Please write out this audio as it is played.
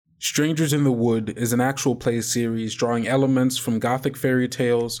Strangers in the Wood is an actual play series drawing elements from gothic fairy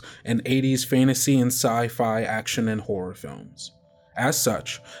tales and 80s fantasy and sci-fi action and horror films. As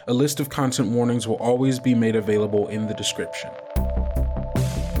such, a list of content warnings will always be made available in the description.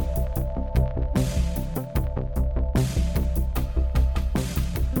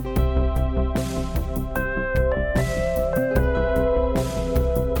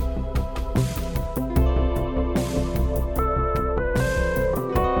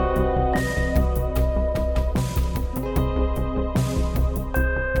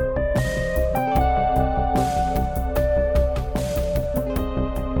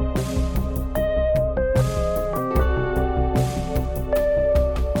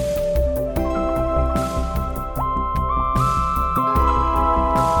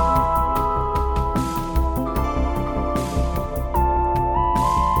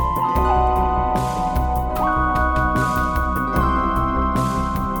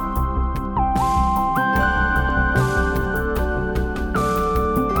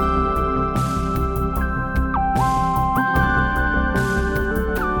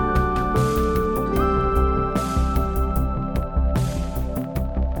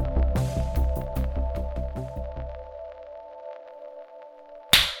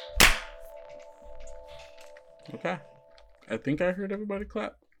 Okay. I think I heard everybody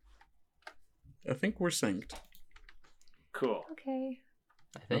clap. I think we're synced. Cool. Okay.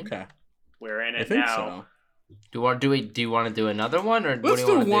 I think. Okay. We're in it I think now. so. Do you want to do another one, or Let's what do you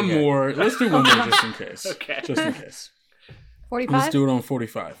do want to one do here? more. Let's do one more just in case. Okay. Just in case. 45? Let's do it on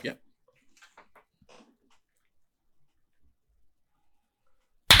 45. Yep.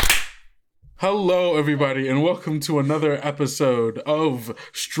 Hello, everybody, and welcome to another episode of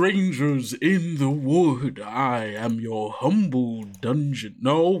Strangers in the Wood. I am your humble dungeon.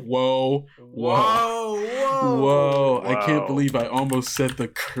 No, whoa. I can't believe I almost said the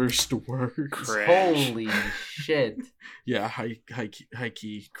cursed words. Cringe. Holy shit! Yeah, high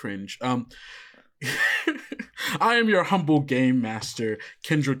key cringe. I am your humble game master,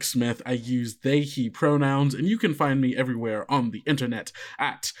 Kendrick Smith. I use they, he pronouns, and you can find me everywhere on the internet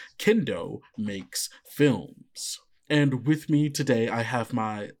at Kendo Makes Films. And with me today, I have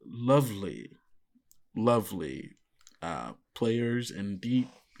my lovely players and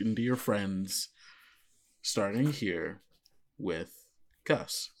dear friends, starting here with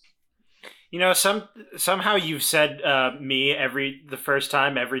Gus. You know, somehow you've said me every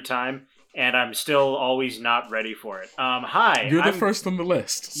time, and I'm still always not ready for it. Hi. You're the first on the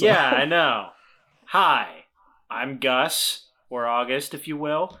list. So. Yeah, I know. Hi, I'm Gus, or August, if you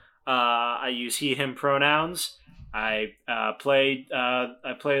will. I use he, him pronouns. I play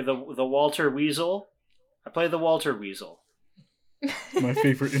the Walter Weasel. I play the Walter Weasel. My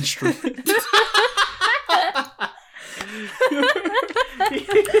favorite instrument.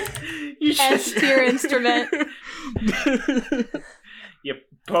 S-tier instrument. You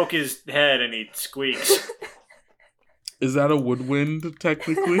poke his head and he squeaks. Is that a woodwind,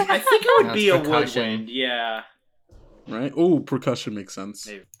 technically? I think it would be a percussion. woodwind, yeah. Right? Oh, percussion makes sense.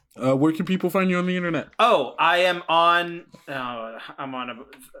 Maybe. Where can people find you on the internet? Oh, I am on. I'm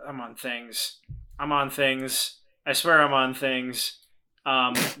on things. I'm on things. I swear I'm on things.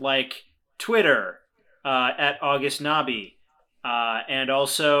 Like Twitter, at August Nobby, and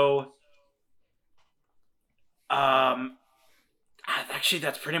also, actually,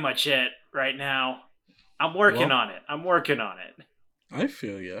 that's pretty much it right now. I'm working on it. I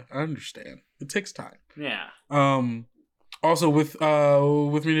feel you. I understand. It takes time. Yeah. Also with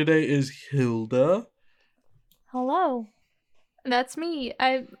me today is Hilda. Hello. That's me.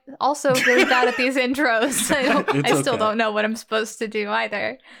 I'm also really bad at these intros. I still don't know what I'm supposed to do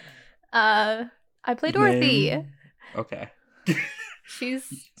either. I play Dorothy. Name. Okay.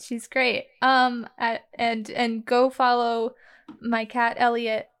 She's great. And go follow my cat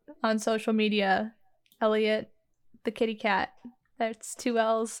Elliot on social media. Elliot, the kitty cat. That's 2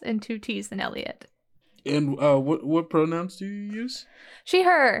 L's and 2 T's in Elliot. And what pronouns do you use? She,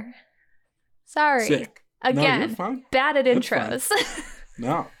 her. Sorry. Sick. Again, no, you're fine. bad at That's intros.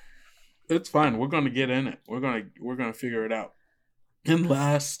 No, it's fine. We're gonna get in it. We're gonna figure it out. And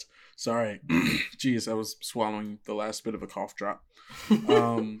last, sorry, jeez, I was swallowing the last bit of a cough drop.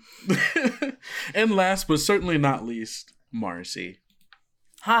 And last, but certainly not least, Marcy.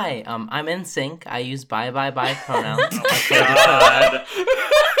 Hi, I'm in sync. I use bye pronouns. God.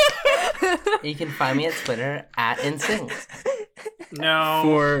 You can find me at Twitter at InSync.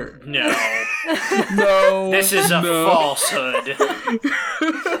 No. No. No. This is a falsehood.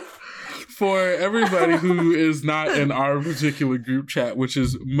 For everybody who is not in our particular group chat, which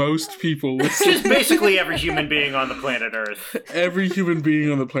is most people listening, Just basically every human being on the planet Earth. every human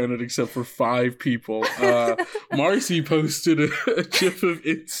being on the planet except for 5 people, Marcy posted a gif of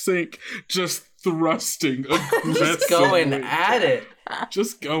InSync just thrusting aggressively. Just going at it.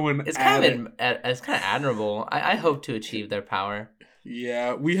 Just going It's at kind of admirable. I hope to achieve their power.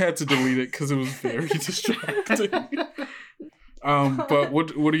 Yeah, we had to delete it because it was very distracting. But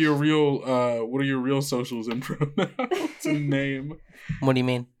what are your real socials and pronouns and name? What do you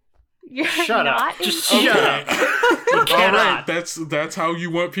mean? You're Shut up. not Just in- shut up. You All right, cannot. that's how you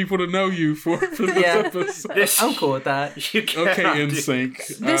want people to know you for this Yeah. episode. I'm cool with that. You cannot Okay, do- InSync.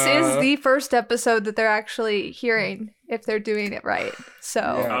 This is the first episode that they're actually hearing if they're doing it right. So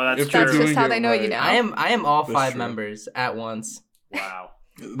Yeah, Oh, that's if they're true. that's just doing how it they know you right. now. I am all That's 5 true. members at once. Wow.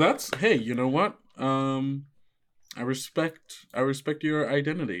 That's hey, you know what? I respect your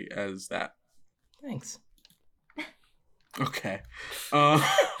identity as that. Thanks. Okay.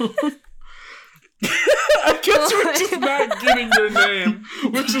 I guess we're just not getting your name,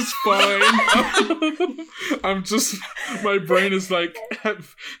 which is fine. I'm just, my brain is like,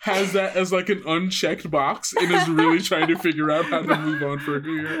 has that as like an unchecked box and is really trying to figure out how to move on from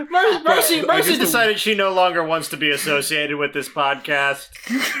here. Marcy I guess the- decided she no longer wants to be associated with this podcast.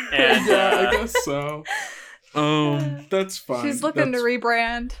 And, Yeah, I guess so. That's fine. She's looking to That's-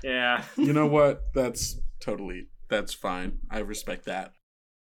 rebrand. Yeah. You know what? That's fine. I respect that.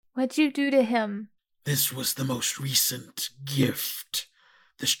 What'd you do to him? This was the most recent gift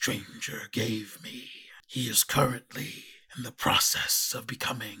the stranger gave me. He is currently in the process of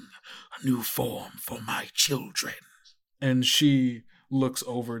becoming a new form for my children. And she looks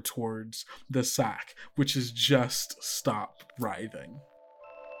over towards the sack, which has just stopped writhing.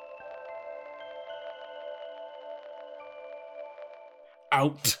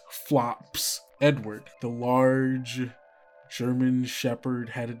 Out flops Edward, the large German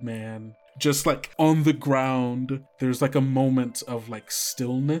shepherd-headed man. Just like on the ground, there's like a moment of like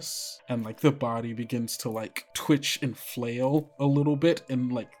stillness, and like the body begins to like twitch and flail a little bit in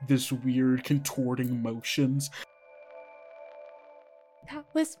like this weird contorting motions. That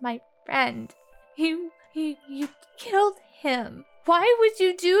was my friend. You killed him. Why would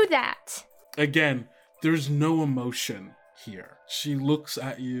you do that? Again, there's no emotion here. She looks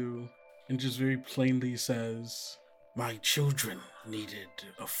at you and just very plainly says, My children needed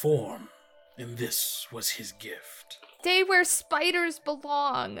a form, and this was his gift. Stay where spiders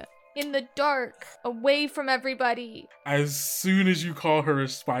belong. In the dark, away from everybody. as soon as you call her a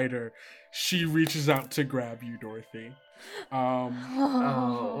spider, she reaches out to grab you, Dorothy.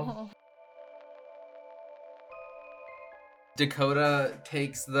 Oh. Dakota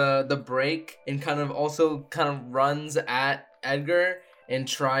takes the break and kind of runs at Edgar and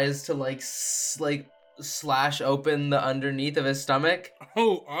tries to like slash open the underneath of his stomach.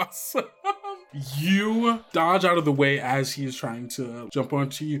 Oh, awesome. You dodge out of the way as he is trying to jump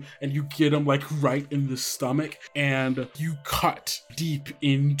onto you, and you get him like right in the stomach, and you cut deep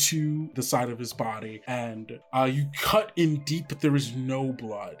into the side of his body, and you cut in deep, but there is no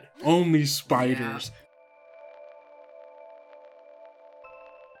blood, only spiders.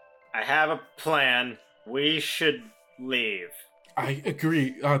 I have a plan. We should leave. I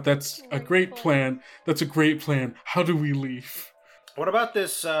agree. That's a great plan. That's a great plan. How do we leave? What about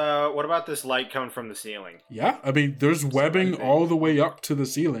this light coming from the ceiling? Yeah, I mean, there's webbing thing. all the way up to the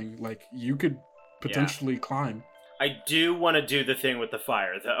ceiling. Like, you could potentially climb. I do want to do the thing with the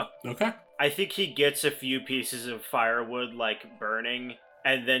fire, though. Okay. I think he gets a few pieces of firewood, like, burning,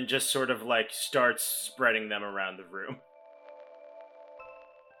 and then just sort of, like, starts spreading them around the room.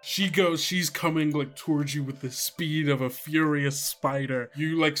 She's coming like towards you with the speed of a furious spider.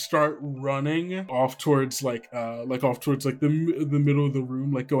 You like start running off towards the middle of the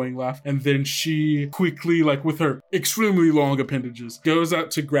room, like going left, and then she quickly, like with her extremely long appendages, goes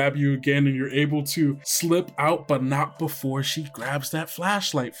out to grab you again, and you're able to slip out, but not before she grabs that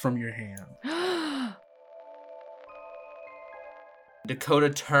flashlight from your hand. Dakota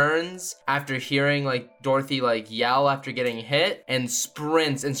turns after hearing like Dorothy like yell after getting hit and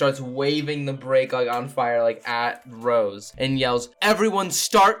sprints and starts waving the brake like on fire like at Rose and yells, "Everyone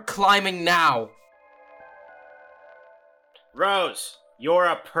start climbing now!" Rose, you're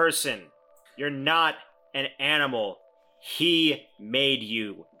a person. You're not an animal. He made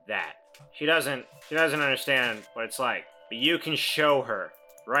you that. She doesn't understand what it's like. But you can show her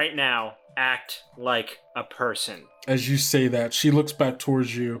right now. Act like a person. As you say that, she looks back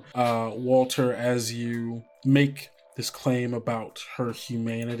towards you, Walter, as you make this claim about her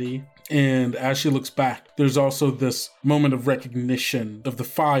humanity. And as she looks back, there's also this moment of recognition of the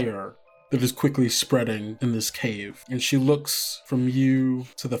fire that is quickly spreading in this cave. And she looks from you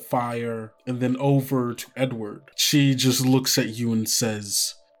to the fire and then over to Edward. She just looks at you and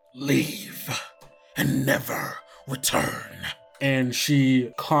says, Leave and never return. and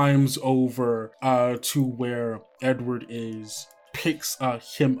she climbs over to where Edward is, picks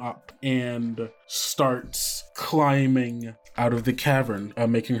him up, and starts climbing out of the cavern,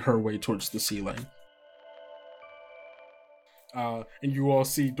 making her way towards the ceiling. And you all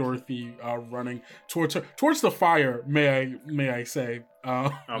see Dorothy running towards the fire. May I say?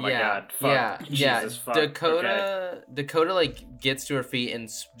 Oh my god! Fuck. Yeah. Jesus, fuck. Dakota like gets to her feet and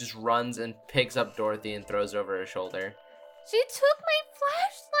just runs and picks up Dorothy and throws her over her shoulder. She took my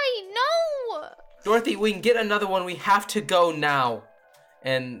flashlight. No. Dorothy, we can get another one. We have to go now.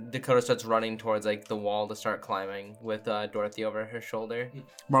 And Dakota starts running towards like the wall to start climbing with Dorothy over her shoulder.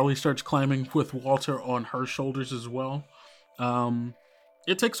 Marley starts climbing with Walter on her shoulders as well.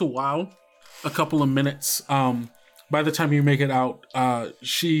 It takes a while, a couple of minutes. By the time you make it out,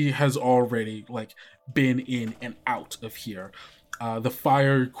 she has already like been in and out of here. The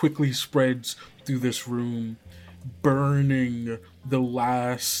fire quickly spreads through this room, burning the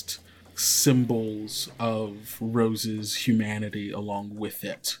last symbols of Rose's humanity along with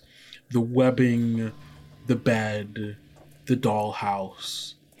it. The webbing, the bed, the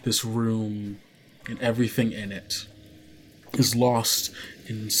dollhouse, this room, and everything in it is lost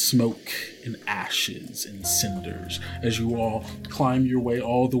in smoke and ashes and cinders as you all climb your way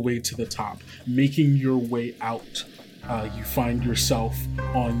all the way to the top. Making your way out, you find yourself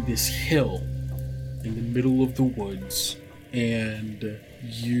on this hill in the middle of the woods, and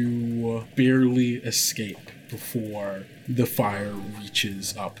you barely escape before the fire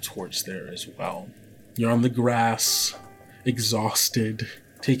reaches up towards there as well. You're on the grass, exhausted,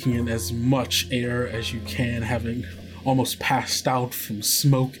 taking in as much air as you can, having almost passed out from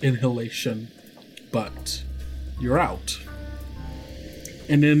smoke inhalation, but you're out.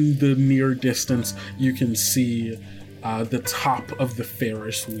 And in the near distance, you can see the top of the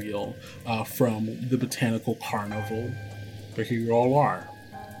Ferris wheel from the Botanical Carnival. But here you all are,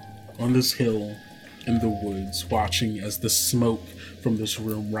 on this hill in the woods, watching as the smoke from this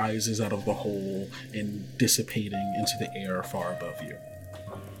room rises out of the hole and dissipating into the air far above you.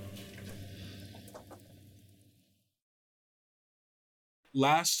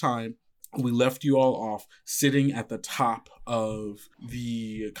 Last time, we left you all off sitting at the top of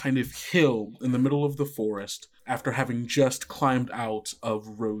the kind of hill in the middle of the forest after having just climbed out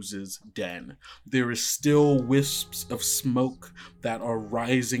of Rose's den. There is still wisps of smoke that are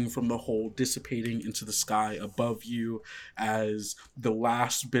rising from the hole, dissipating into the sky above you as the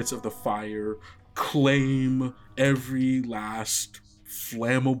last bits of the fire claim every last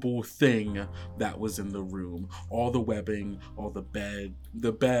flammable thing that was in the room. All the webbing, all the bed,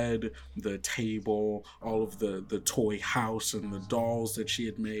 the table, all of the toy house and the dolls that she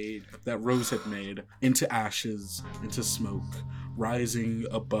had made, that Rose had made, into ashes, into smoke, rising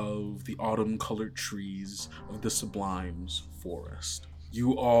above the autumn-colored trees of the Sublime's forest.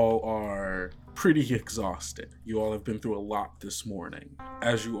 You all are pretty exhausted. You all have been through a lot this morning.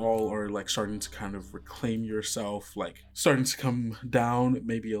 As you all are like starting to kind of reclaim yourself, like starting to come down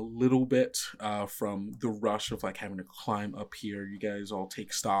maybe a little bit from the rush of like having to climb up here, you guys all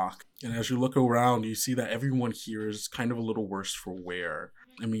take stock. And as you look around, you see that everyone here is kind of a little worse for wear.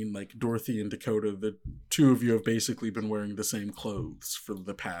 I mean, like Dorothy and Dakota, the two of you have basically been wearing the same clothes for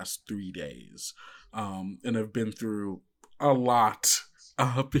the past 3 days, and have been through a lot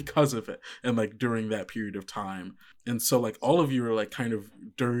because of it, and like during that period of time. And so like all of you are like kind of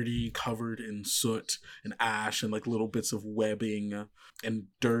dirty, covered in soot and ash and like little bits of webbing and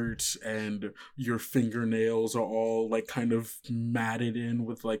dirt, and your fingernails are all like kind of matted in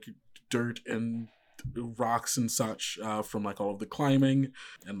with like dirt and rocks and such from like all of the climbing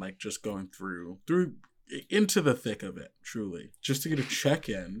and like just going through into the thick of it, truly. Just to get a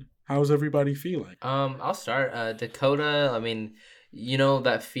check-in, how's everybody feeling? I'll start. Dakota, I mean, you know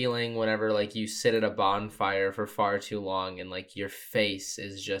that feeling whenever like you sit at a bonfire for far too long and like your face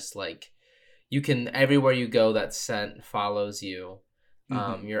is just like, you can, everywhere you go that scent follows you.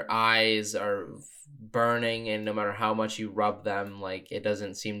 Your eyes are burning, and no matter how much you rub them, like it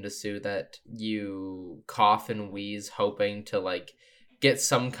doesn't seem to soothe it. You cough and wheeze, hoping to like get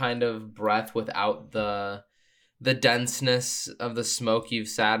some kind of breath without the denseness of the smoke you've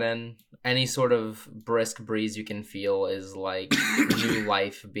sat in. Any sort of brisk breeze you can feel is like new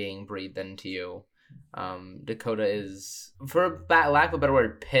life being breathed into you. Dakota is, for lack of a better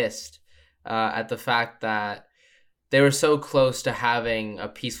word, pissed at the fact that they were so close to having a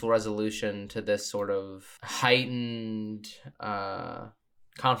peaceful resolution to this sort of heightened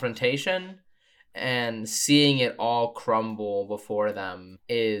confrontation, and seeing it all crumble before them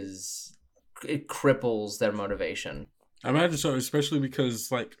it cripples their motivation. I imagine so, especially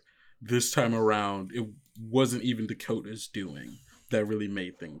because like this time around, it wasn't even Dakota's doing that really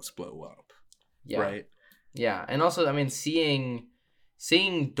made things blow up. Yeah. Right? Yeah, and also, I mean, seeing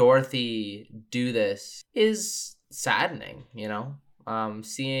Dorothy do this is saddening, you know?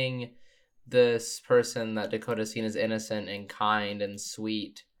 Seeing this person that Dakota's seen as innocent and kind and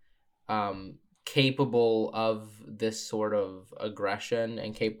sweet, capable of this sort of aggression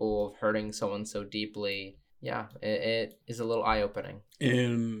and capable of hurting someone so deeply, yeah, it is a little eye-opening.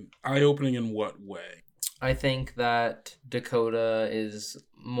 And eye-opening in what way? I think that Dakota is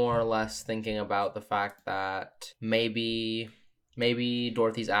more or less thinking about the fact that maybe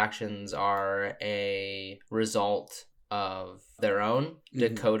Dorothy's actions are a result of their own. Mm-hmm.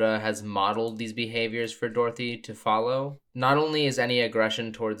 Dakota has modeled these behaviors for Dorothy to follow. Not only is any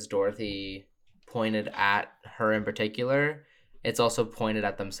aggression towards Dorothy pointed at her in particular, it's also pointed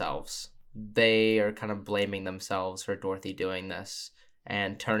at themselves. They are kind of blaming themselves for Dorothy doing this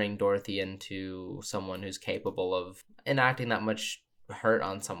and turning Dorothy into someone who's capable of enacting that much hurt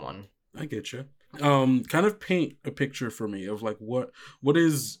on someone. I get you. Kind of paint a picture for me of like what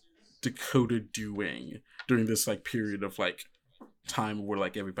is Dakota doing during this like period of like time where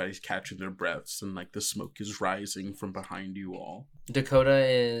like everybody's catching their breaths and like the smoke is rising from behind you all. Dakota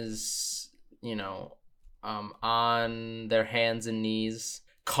is, on their hands and knees,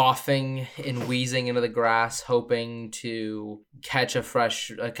 coughing and wheezing into the grass, hoping to catch a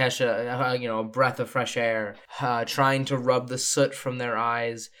breath of fresh air, trying to rub the soot from their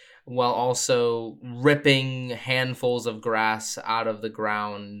eyes while also ripping handfuls of grass out of the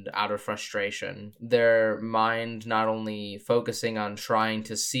ground out of frustration. Their mind not only focusing on trying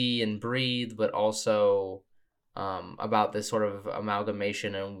to see and breathe, but also about this sort of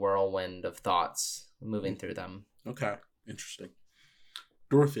amalgamation and whirlwind of thoughts moving through them. Okay, interesting.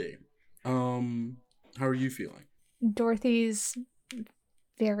 Dorothy, how are you feeling? Dorothy's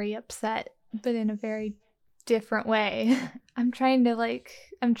very upset, but in a very different way. I'm trying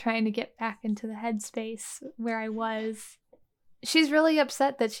to get back into the headspace where I was. She's really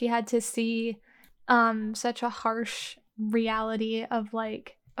upset that she had to see such a harsh reality of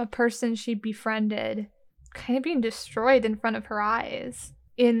like a person she befriended kind of being destroyed in front of her eyes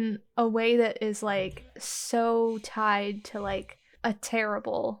in a way that is like so tied to like a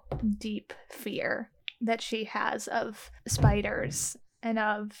terrible, deep fear that she has of spiders and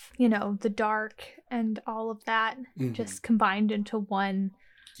of, the dark and all of that just combined into one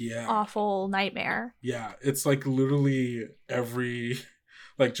awful nightmare. Yeah, it's like literally every,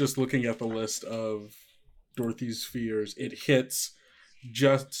 like just looking at the list of Dorothy's fears, it hits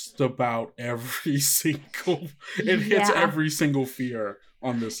just about every single, every single fear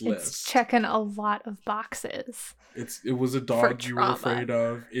on this list. It's checking a lot of boxes. It was a dog you were afraid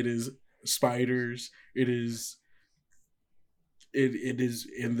of. It is spiders. It is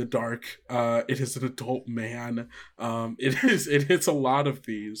in the dark. It is an adult man. It hits a lot of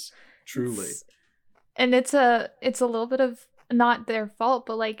these, truly. It's a little bit of not their fault,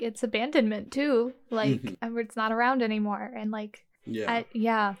 but like it's abandonment too. Like Edward's not around anymore, and like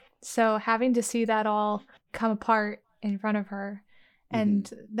so having to see that all come apart in front of her, and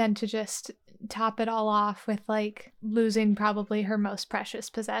then to just top it all off with like losing probably her most precious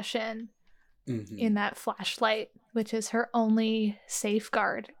possession in that flashlight, which is her only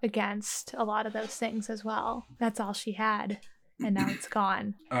safeguard against a lot of those things as well. That's all she had, and now it's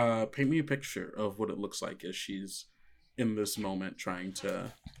gone. Paint me a picture of what it looks like as she's in this moment trying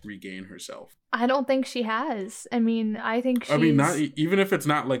to regain herself. I don't think she has. I mean, I think she's... not even if it's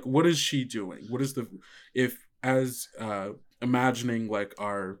not like, what is she doing? What is imagining like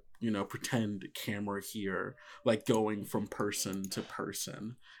our pretend camera here, like going from person to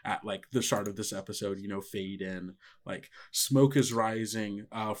person at like the start of this episode, fade in, like smoke is rising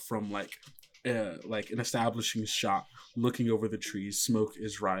from like an establishing shot, looking over the trees, smoke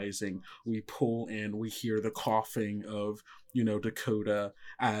is rising. We pull in, we hear the coughing of Dakota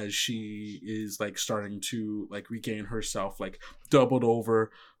as she is like starting to like regain herself, like doubled over,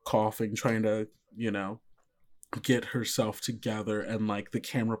 coughing, trying to get herself together, and like the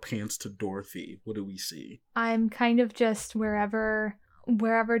camera pans to Dorothy. What do we see? I'm kind of just wherever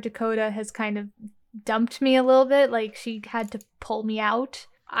Dakota has kind of dumped me a little bit, like she had to pull me out.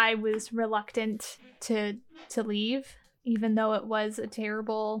 I was reluctant to leave, even though it was a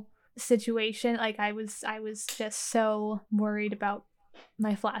terrible situation. Like I was just so worried about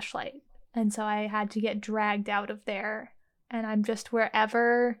my flashlight, and so I had to get dragged out of there, and I'm just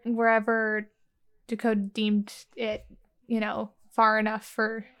wherever Dakota deemed it, far enough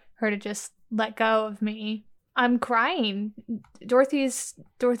for her to just let go of me. I'm crying. Dorothy's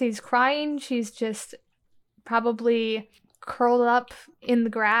crying. She's just probably curled up in the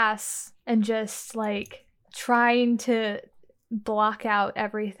grass and just like trying to block out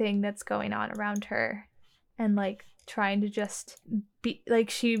everything that's going on around her, and like trying to just be like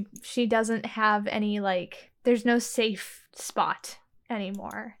she doesn't have any, like, there's no safe spot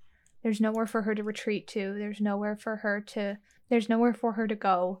anymore. There's nowhere for her to retreat to. There's nowhere for her to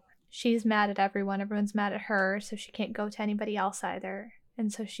go. She's mad at everyone. Everyone's mad at her, so she can't go to anybody else either.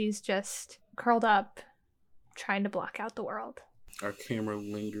 And so she's just curled up, trying to block out the world. Our camera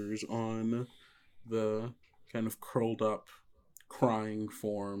lingers on the kind of curled up, crying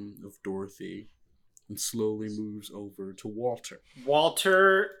form of Dorothy and slowly moves over to Walter.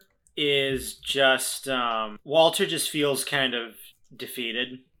 Walter just feels kind of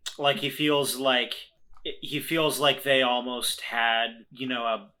defeated. Like he feels like they almost had,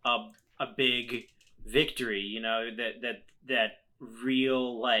 a big victory, that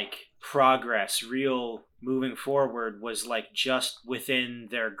real like progress, real moving forward was like just within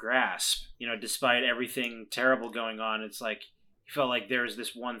their grasp. Despite everything terrible going on, it's like he felt like there was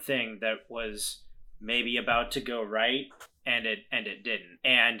this one thing that was maybe about to go right, and it didn't.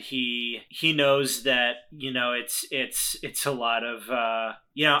 And he knows that, it's a lot of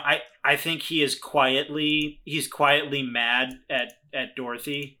I think he's quietly mad at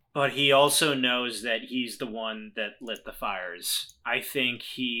Dorothy, but he also knows that he's the one that lit the fires. I think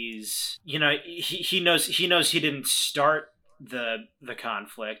he's he knows he didn't start the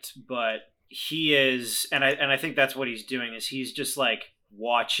conflict, but he is, and I think that's what he's doing, is he's just like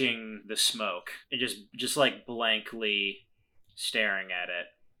watching the smoke and just like blankly staring at it,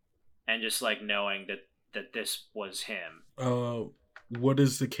 and just like knowing that this was him. What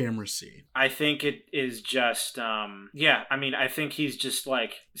does the camera see? I think it is just I think he's just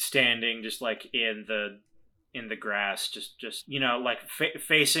like standing just like in the grass, just like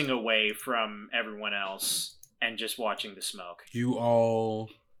facing away from everyone else and just watching the smoke. You all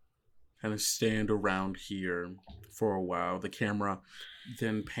kind of stand around here for a while. The camera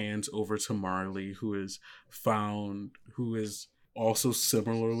then pans over to Marley, who is also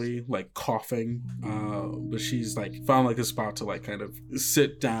similarly like coughing, but she's like found like a spot to like kind of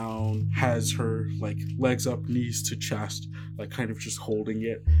sit down, has her like legs up, knees to chest, like kind of just holding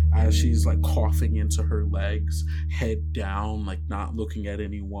it as she's like coughing into her legs, head down, like not looking at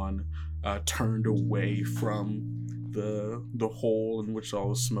anyone, turned away from the hole in which all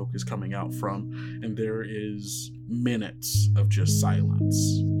the smoke is coming out from. And there is minutes of just silence,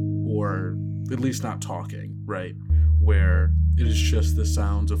 or at least not talking, right? Where it is just the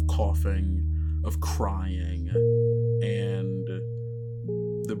sounds of coughing, of crying, and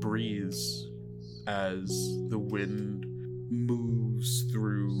the breeze as the wind moves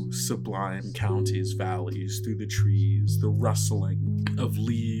through sublime counties, valleys, through the trees, the rustling of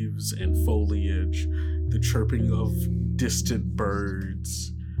leaves and foliage, the chirping of distant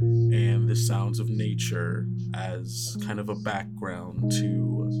birds, and the sounds of nature as kind of a background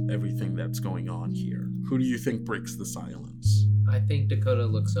to everything that's going on here. Who do you think breaks the silence? I think Dakota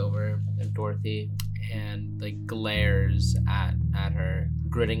looks over at Dorothy and like glares at her,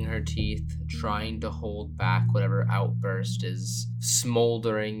 gritting her teeth, trying to hold back whatever outburst is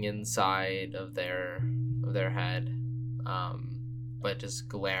smoldering inside of their head, but just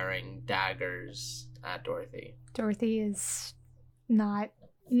glaring daggers at Dorothy. Dorothy is not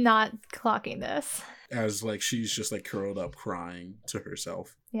clocking this. As like she's just like curled up crying to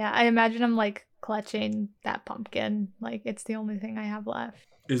herself. Yeah, I imagine I'm like clutching that pumpkin like it's the only thing I have left.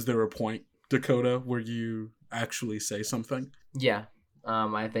 Is there a point, Dakota, where you actually say something? Yeah.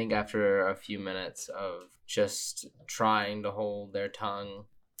 I think after a few minutes of just trying to hold their tongue,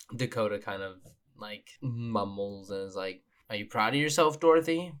 Dakota kind of like mumbles and is like, "Are you proud of yourself,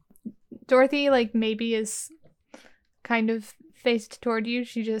 Dorothy?" Dorothy like maybe is kind of faced toward you.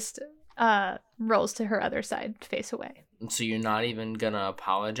 She just rolls to her other side, face away. So you're not even gonna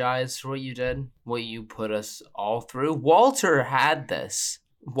apologize for what you did? What you put us all through? Walter had this.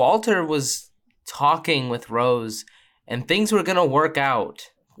 Walter was talking with Rose and things were gonna work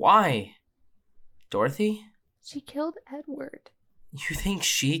out. Why? Dorothy? She killed Edward. You think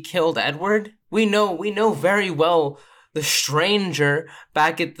she killed Edward? We know very well the stranger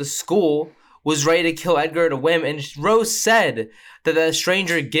back at the school was ready to kill Edgar at a whim, and Rose said that the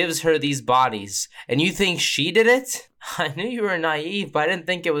stranger gives her these bodies. And you think she did it? I knew you were naive, but I didn't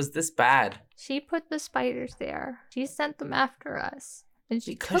think it was this bad. She put the spiders there. She sent them after us. And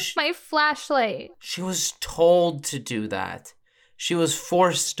she took my flashlight. She was told to do that. She was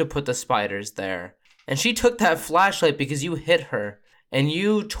forced to put the spiders there. And she took that flashlight because you hit her. And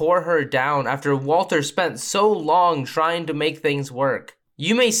you tore her down after Walter spent so long trying to make things work.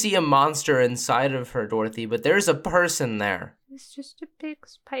 You may see a monster inside of her, Dorothy, but there's a person there. It's just a big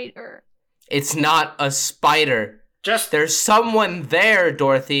spider. It's not a spider. There's someone there,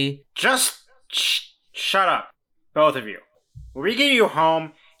 Dorothy. Shut up, both of you. When we get you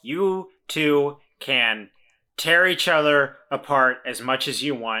home, you two can tear each other apart as much as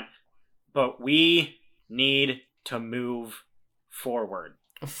you want, but we need to move forward.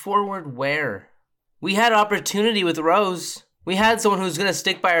 Forward where? We had opportunity with Rose. We had someone who's gonna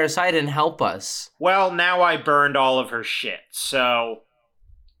stick by our side and help us. Well, now I burned all of her shit, so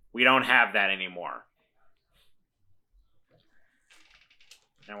we don't have that anymore.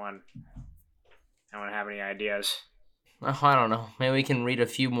 No one have any ideas? Oh, I don't know. Maybe we can read a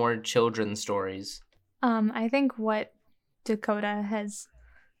few more children's stories. I think what Dakota has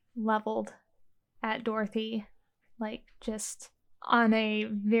leveled at Dorothy, like just on a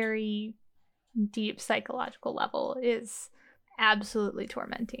very deep psychological level, is absolutely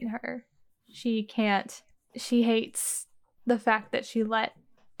tormenting her. She hates the fact that she let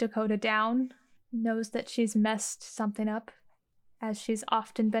Dakota down, knows that she's messed something up, as she's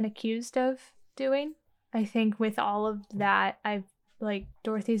often been accused of doing. I think with all of that,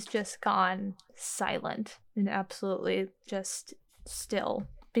 Dorothy's just gone silent and absolutely just still,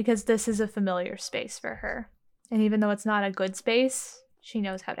 because this is a familiar space for her. And even though it's not a good space, she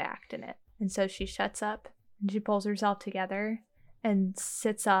knows how to act in it. And so she shuts up and she pulls herself together and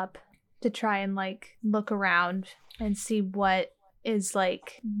sits up to try and look around and see what is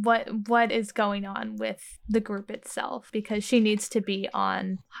going on with the group itself, because she needs to be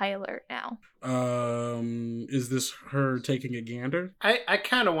on high alert now. Is this her taking a gander? I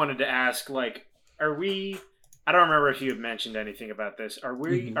kind of wanted to ask, are we... I don't remember if you had mentioned anything about this. Are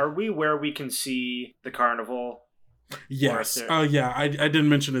we where we can see the carnival? Yes. Yeah, I didn't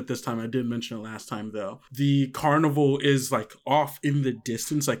mention it this time. I did mention it last time, though. The carnival is off in the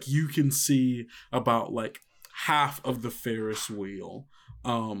distance. You can see about half of the Ferris wheel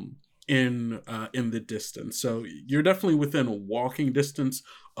in the distance. So you're definitely within a walking distance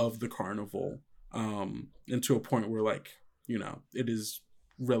of the carnival, and to a point where it is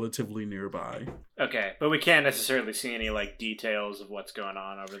relatively nearby. Okay, but we can't necessarily see any details of what's going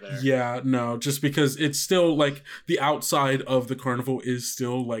on over there. Yeah, no, just because it's still the outside of the carnival is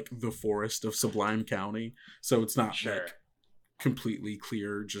still the forest of Sublime County, so it's not completely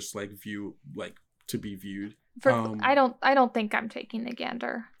clear, just view to be viewed. I don't think I'm taking the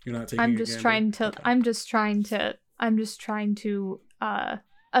gander. You're not taking. I'm just trying to. Okay. I'm just trying to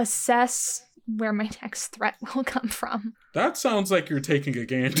assess where my next threat will come from. That sounds like you're taking a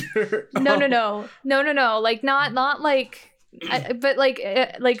gander. No. Not but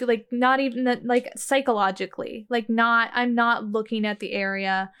not even psychologically. I'm not looking at the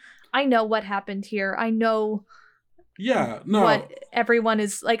area. I know what happened here. I know. Yeah. No. What everyone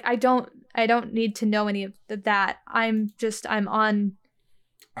is I don't need to know any of that. I'm on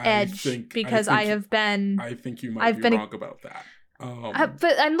edge because I have been. I think you might be wrong about that.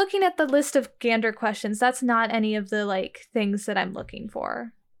 But I'm looking at the list of gander questions. That's not any of the things that I'm looking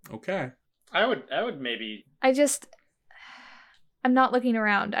for. Okay. I would maybe. I'm not looking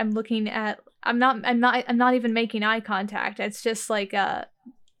around. I'm looking at. I'm not even making eye contact. It's just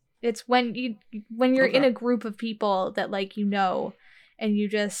it's when you're in a group of people that and you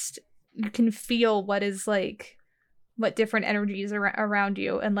can feel what is what different energies are around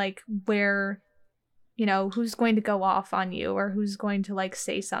you, and where. Who's going to go off on you, or who's going to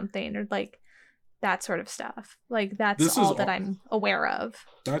say something, or that sort of stuff. That's all that I'm aware of.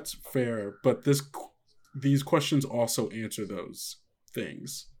 That's fair, but these questions also answer those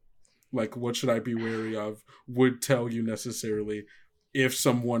things. What should I be wary of would tell you necessarily if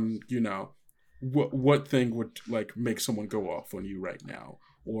someone, what thing would make someone go off on you right now,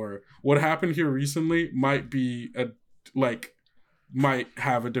 or what happened here recently might be might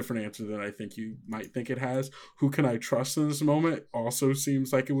have a different answer than I think you might think it has. Who can I trust in this moment also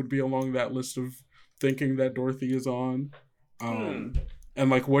seems like it would be along that list of thinking that Dorothy is on. And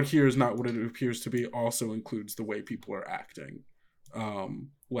what here is not what it appears to be also includes the way people are acting. You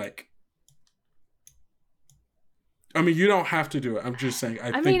don't have to do it. I'm just saying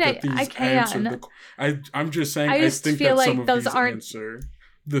I'm just saying I think that some of these answer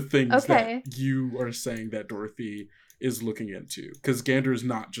the things that you are saying that Dorothy is looking into, because gander is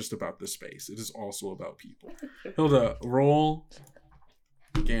not just about the space, it is also about people. Hilda, roll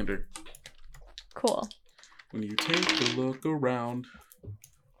gander. Cool. When you take a look around,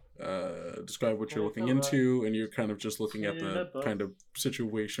 describe what you're looking into, and you're kind of just looking at the kind of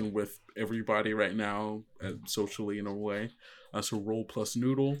situation with everybody right now, socially in a way. So roll plus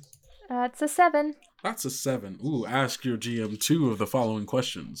noodle. It's a 7. That's a 7. Ooh, ask your GM 2 of the following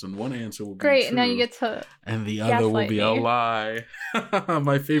questions, and one answer will be Great, true, now you get to and the other will be a me. lie.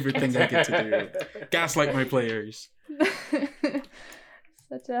 My favorite thing I get to do. Gaslight my players.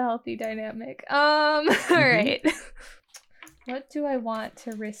 Such a healthy dynamic. All right. What do I want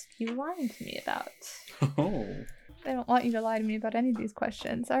to risk you lying to me about? Oh. I don't want you to lie to me about any of these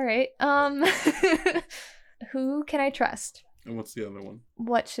questions. All right. Who can I trust? And what's the other one?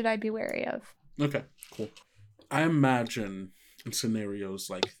 What should I be wary of? Okay, cool. I imagine in scenarios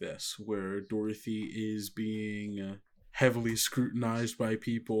like this, where Dorothy is being heavily scrutinized by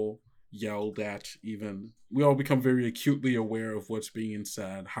people, yelled at even, we all become very acutely aware of what's being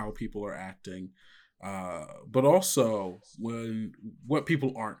said, how people are acting, but also what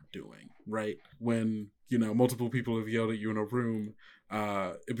people aren't doing, right? When, multiple people have yelled at you in a room,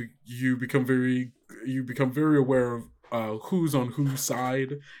 you become very aware of who's on whose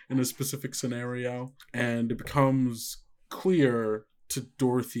side in a specific scenario, and it becomes clear to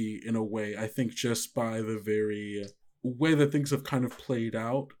Dorothy in a way, I think just by the very way that things have kind of played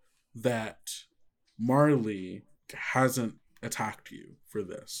out, that Marley hasn't attacked you for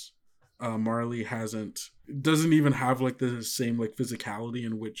this. Marley doesn't even have like the same like physicality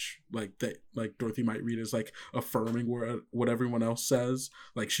in which like Dorothy might read as like affirming what everyone else says.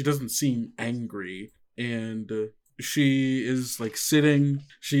 Like she doesn't seem angry, and she is like sitting,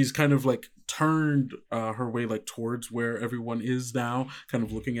 she's kind of like turned her way like towards where everyone is now, kind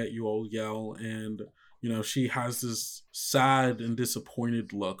of looking at you all yell, and she has this sad and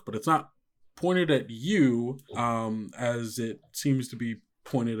disappointed look, but it's not pointed at you as it seems to be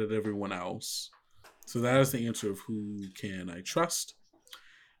pointed at everyone else. So that is the answer of who can I trust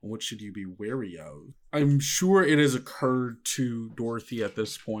and what should you be wary of. I'm sure it has occurred to Dorothy at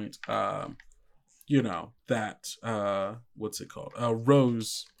this point, that what's it called?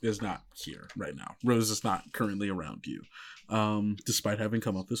 Rose is not here right now. Rose is not currently around you, despite having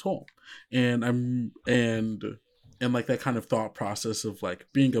come up this hole. And like that kind of thought process of like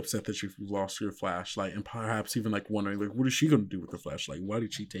being upset that you've lost your flashlight, and perhaps even like wondering like what is she going to do with the flashlight? Why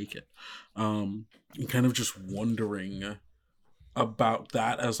did she take it? And kind of just wondering about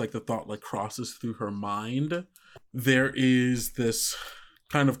that as like the thought like crosses through her mind. There is this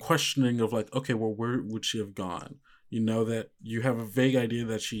kind of questioning of like, okay, well, where would she have gone? That you have a vague idea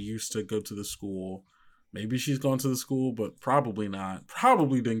that she used to go to the school. Maybe she's gone to the school, but probably not.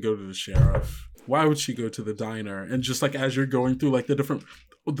 Probably didn't go to the sheriff. Why would she go to the diner? And just like as you're going through like the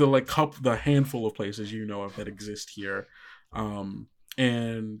handful of places of that exist here,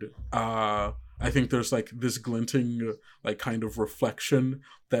 I think there's like this glinting like kind of reflection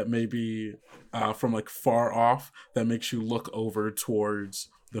that maybe from like far off that makes you look over towards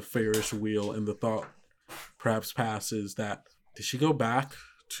the Ferris wheel, and the thought perhaps passes that, did she go back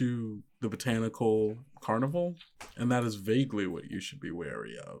to the Botanical Carnival? And that is vaguely what you should be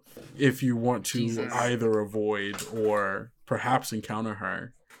wary of if you want to either avoid or perhaps encounter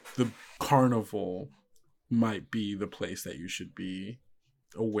her. The carnival might be the place that you should be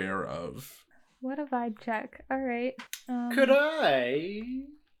aware of. What a vibe check. All right. Could I?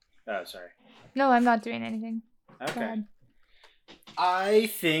 Oh, sorry. No, I'm not doing anything. Okay. I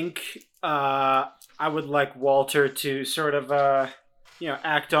think I would like Walter to sort of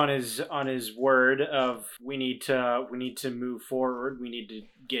act on his word of we need to move forward. We need to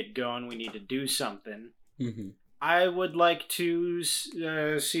get going. We need to do something. Mm-hmm. I would like to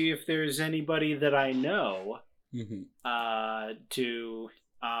see if there's anybody that I know. Mm-hmm.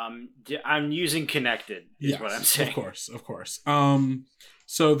 I'm using connected is what I'm saying. Of course.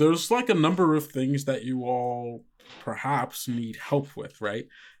 So there's like a number of things that you all perhaps need help with, right?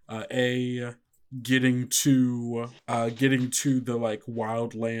 Getting to the like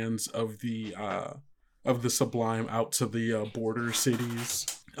wild lands of the Sublime, out to the border cities,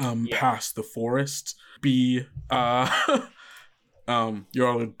 past the forest. You're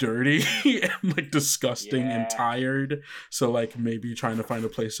all dirty and like disgusting and tired. So like maybe trying to find a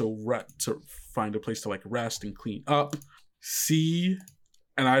place to like rest and clean up.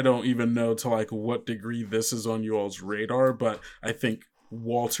 And I don't even know to like what degree this is on you all's radar, but I think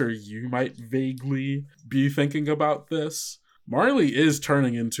Walter, you might vaguely be thinking about this. Marley is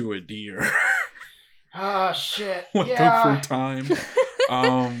turning into a deer. Oh shit. Over time.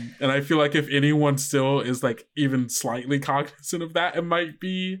 And I feel like if anyone still is like even slightly cognizant of that, it might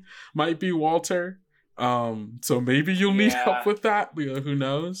be Walter. So maybe you'll need help with that. Who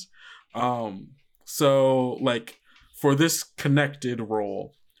knows? So like for this connected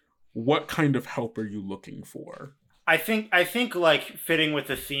role, what kind of help are you looking for? I think like fitting with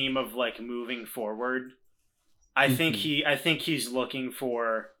the theme of like moving forward. I think he's looking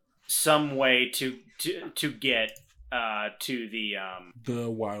for some way to get to the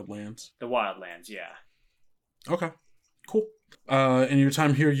Wildlands. The Wildlands, yeah. Okay, cool. In your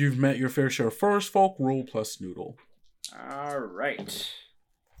time here, you've met your fair share of forest folk. Roll plus noodle. All right.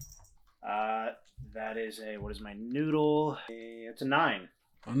 That is what is my noodle? It's a 9.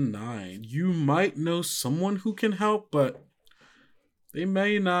 A 9. You might know someone who can help, but they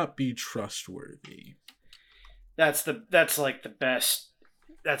may not be trustworthy. That's the best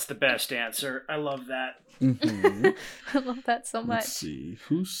answer. I love that. Mm-hmm. I love that so much. Let's see.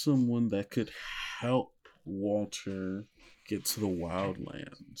 Who's someone that could help Walter get to the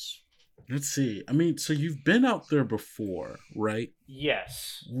Wildlands? Let's see. I mean, so you've been out there before, right?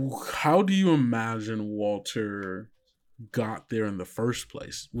 Yes. How do you imagine Walter got there in the first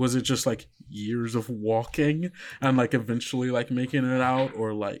place? Was it just like years of walking and like eventually like making it out,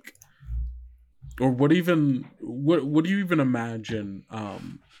 or like, or what do you even imagine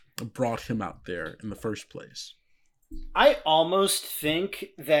brought him out there in the first place? I almost think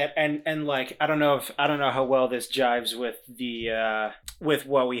that, and like I don't know how well this jives with the with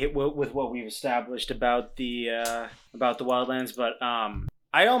what we've established about the Wildlands, but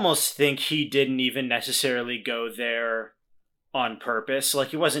I almost think he didn't even necessarily go there on purpose. Like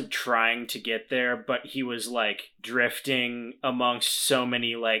he wasn't trying to get there, but he was like drifting amongst so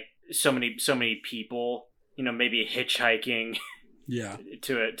many people, you know, maybe hitchhiking Yeah.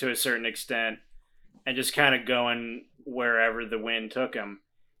 to a certain extent, and just kind of going wherever the wind took him.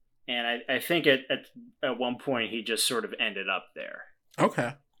 And I think at one point he just sort of ended up there.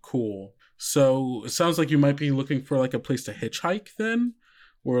 Okay, cool. So it sounds like you might be looking for like a place to hitchhike then,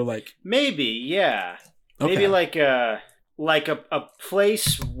 or like Maybe, yeah. Okay. Maybe like a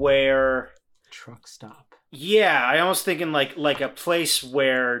place where Truck stop. yeah, I almost thinking like a place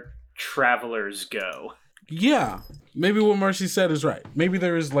where travelers go. Yeah, maybe what Marcy said is right. Maybe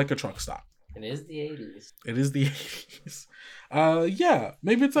there is like a truck stop. It is the 80s. It is the 80s. Yeah,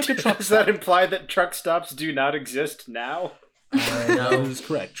 maybe it's like a truck Does stop. that imply that truck stops do not exist now? That is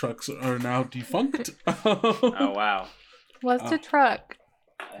correct. Trucks are now defunct. Oh wow. What's a truck?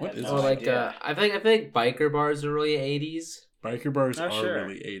 What is No Or like idea. I think biker bars are really 80s. Biker bars Oh, are sure.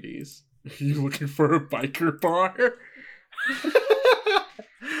 really 80s. You looking for a biker bar?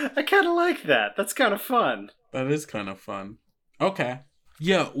 I kind of like that. That's kind of fun. That is kind of fun. Okay.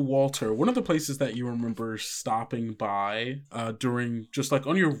 Yeah, Walter, one of the places that you remember stopping by during just like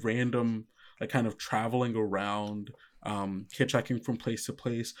on your random like kind of traveling around, hitchhiking from place to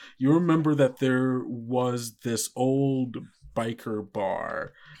place, you remember that there was this old biker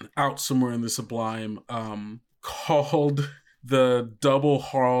bar out somewhere in the Sublime called the Double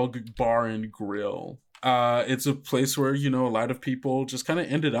Hog Bar and Grill. It's a place where, you know, a lot of people just kind of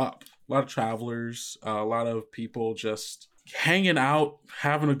ended up. A lot of travelers, a lot of people just hanging out,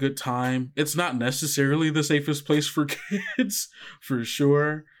 having a good time. It's not necessarily the safest place for kids, for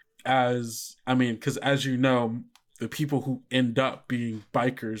sure. Because as you know, the people who end up being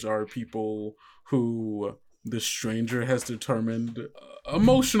bikers are people who the stranger has determined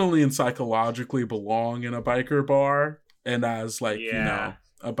emotionally and psychologically belong in a biker bar. And as like, you know,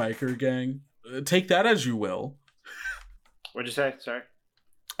 a biker gang. Take that as you will. What'd you say? Sorry.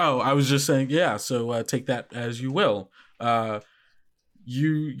 Oh, I was just saying, yeah. So take that as you will.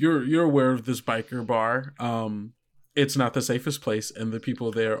 You're aware of this biker bar. It's not the safest place, and the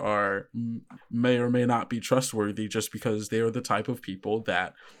people there may or may not be trustworthy, just because they are the type of people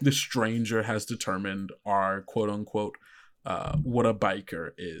that the stranger has determined are quote unquote what a biker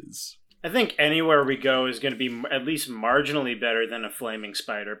is. I think anywhere we go is going to be at least marginally better than a flaming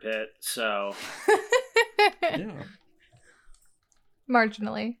spider pit. So Yeah,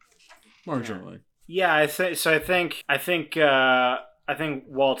 Marginally. marginally. yeah, I think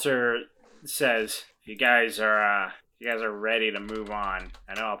Walter says, if you guys are ready to move on,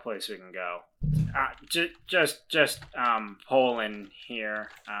 I know a place we can go. Just polling here,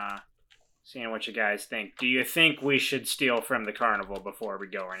 seeing what you guys think. Do you think we should steal from the carnival before we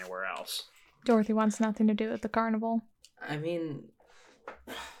go anywhere else? Dorothy wants nothing to do with the carnival. I mean,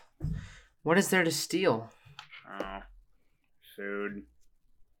 what is there to steal? Oh, food.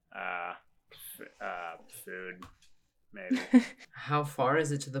 Food. Maybe. How far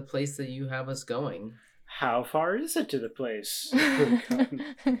is it to the place that you have us going? How far is it to the place?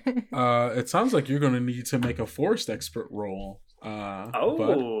 It sounds like you're going to need to make a forest expert roll.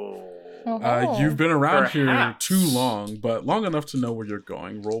 Oh. You've been around here Perhaps. too long, but long enough to know where you're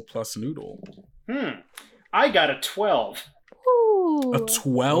going. Roll plus noodle. I got a 12. Ooh. Ooh. A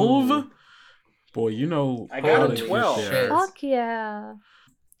 12? Ooh. Boy, you know. I got how a to get 12. there. Fuck yeah.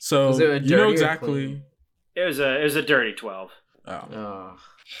 So Was it a you know dirty or exactly. clean? It was a dirty 12. Oh, Oh.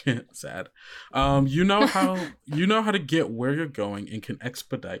 sad. You know how to get where you're going and can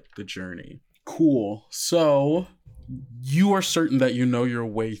expedite the journey. Cool. So you are certain that you know your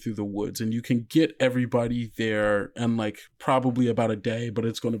way through the woods and you can get everybody there in like probably about a day, but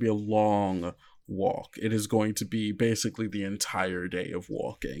it's going to be a long walk. It is going to be basically the entire day of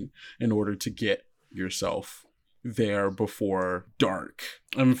walking in order to get yourself there before dark.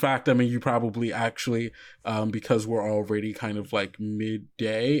 In fact, I mean, you probably actually, because we're already kind of like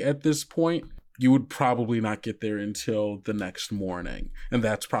midday at this point, you would probably not get there until the next morning. And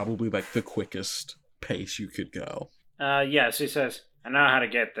that's probably like the quickest pace you could go. Yes, he says, I know how to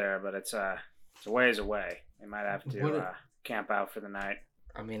get there, but it's a ways away. We might have to camp out for the night.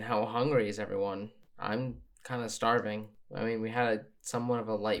 I mean, how hungry is everyone? I'm kind of starving. I mean, we had somewhat of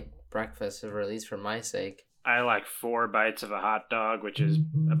a light breakfast, or at least for my sake. I like 4 bites of a hot dog, which is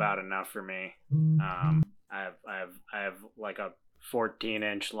about enough for me. I have like a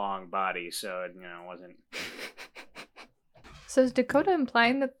 14-inch long body, so it wasn't. So is Dakota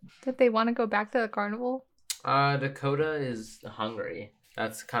implying that they want to go back to the carnival? Dakota is hungry.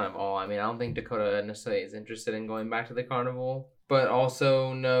 That's kind of all. I mean, I don't think Dakota necessarily is interested in going back to the carnival, but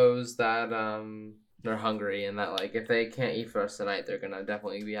also knows that they're hungry and that like if they can't eat for us tonight, they're gonna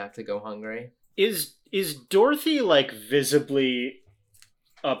definitely have to go hungry. Is Dorothy like visibly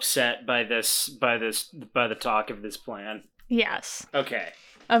upset by the talk of this plan? Yes. Okay.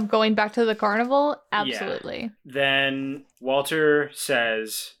 Of going back to the carnival? Absolutely. Then Walter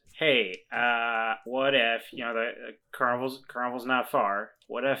says, "Hey, what if the carnival's not far?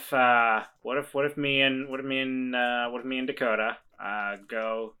 What if me and Dakota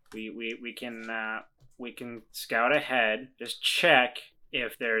go? We can scout ahead, just check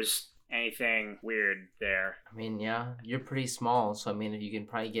if there's anything weird there." I mean, yeah, you're pretty small, so I mean, you can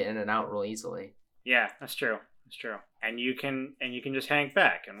probably get in and out real easily. Yeah, that's true. That's true. And you can just hang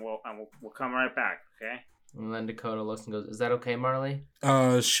back, and we'll come right back. Okay. And then Dakota looks and goes, "Is that okay, Marley?"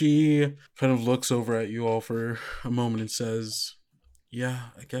 She kind of looks over at you all for a moment and says, "Yeah,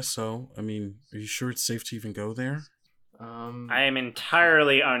 I guess so. I mean, are you sure it's safe to even go there?" I am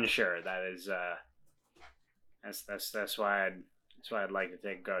entirely unsure. That is that's why I'd like to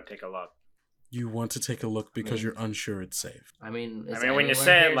take a look. You want to take a look because you're unsure it's safe. I mean, when you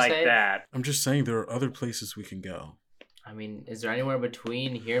say it like that, I'm just saying there are other places we can go. I mean, is there anywhere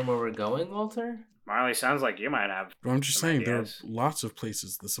between here and where we're going, Walter? Marley, sounds like you might have. But I'm just some saying ideas. there are lots of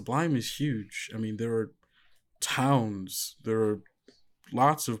places. The Sublime is huge. I mean, there are towns. There are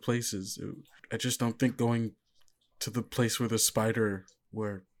lots of places. I just don't think going to the place where the spider,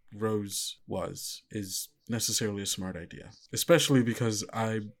 where Rose was, is necessarily a smart idea. Especially because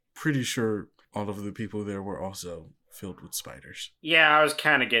I'm pretty sure all of the people there were also filled with spiders. Yeah, I was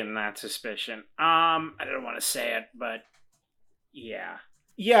kind of getting that suspicion. I don't want to say it, but yeah.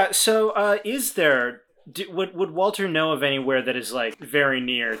 Yeah, so is there... Would Walter know of anywhere that is, like, very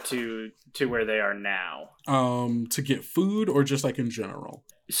near to where they are now? To get food or just, like, in general?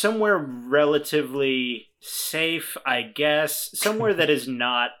 Somewhere relatively safe, I guess. Somewhere that is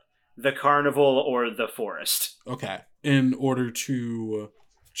not the carnival or the forest. Okay. In order to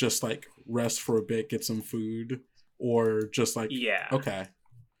just, like, rest for a bit, get some food, or just, like... Yeah. Okay.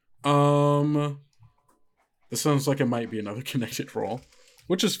 It sounds like it might be another connected role.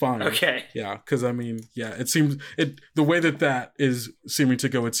 Which is fine. Okay. Yeah, because I mean, yeah, it seems the way that is seeming to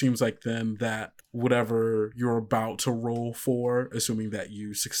go. It seems like then that whatever you're about to roll for, assuming that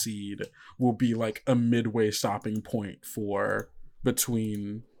you succeed, will be like a midway stopping point for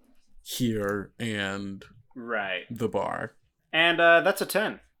between here and the bar. And that's a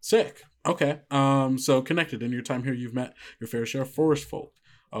 10. Sick. Okay. So connected. In your time here, you've met your fair share of forest folk.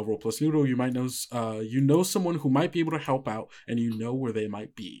 Roll plus noodle, you might know someone who might be able to help out, and you know where they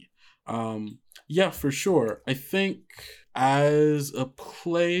might be. Yeah, for sure. I think as a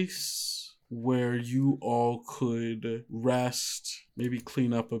place where you all could rest, maybe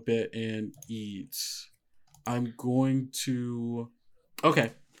clean up a bit and eat, I'm going to...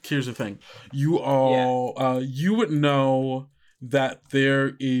 Okay, here's the thing. You all, you would know that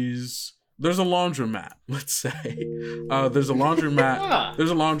there's a laundromat, let's say. There's a laundromat.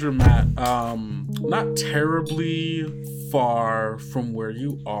 There's a laundromat not terribly far from where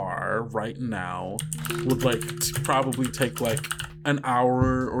you are right now. Would like probably take like an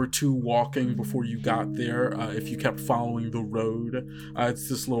hour or two walking before you got there if you kept following the road. It's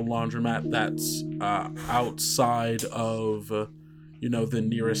this little laundromat that's outside of the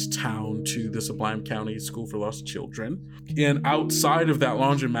nearest town to the Sublime County School for Lost Children. And outside of that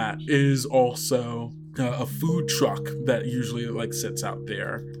laundromat is also a food truck that usually like sits out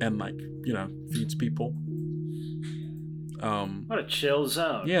there and like, feeds people. What a chill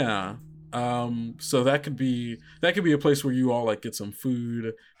zone. Yeah. So that could be a place where you all like get some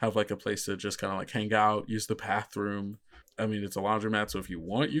food, have like a place to just kind of like hang out, use the bathroom. I mean, it's a laundromat, so if you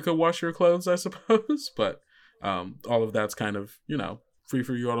want, you could wash your clothes, I suppose. But all of that's kind of, free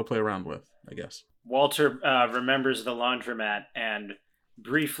for you all to play around with, I guess. Walter remembers the laundromat and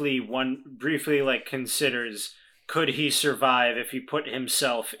briefly like considers, could he survive if he put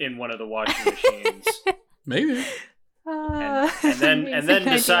himself in one of the washing machines? Maybe. And then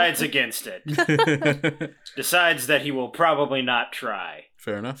decides against it. Decides that he will probably not try.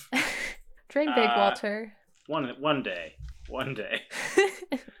 Fair enough. Dream big, Walter. One day.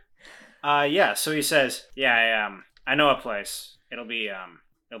 Yeah. So he says, "Yeah, I know a place. It'll be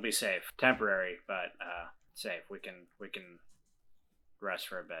safe, temporary, but safe. We can rest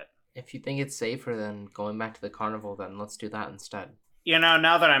for a bit." If you think it's safer than going back to the carnival, then let's do that instead.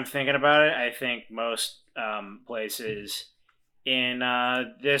 Now that I'm thinking about it, I think most places in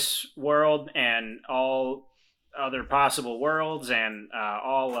this world and all other possible worlds and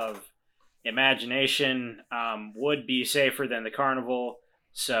all of imagination would be safer than the carnival.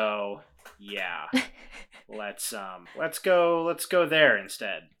 So yeah, let's go there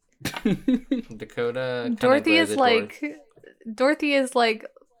instead. Dakota. Dorothy is like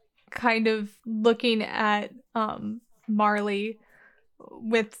kind of looking at Marley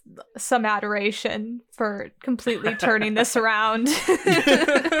with some adoration for completely turning this around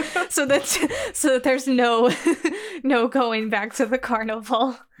so that there's no going back to the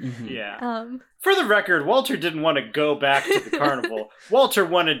carnival. Mm-hmm. Yeah. For the record, Walter didn't want to go back to the carnival. Walter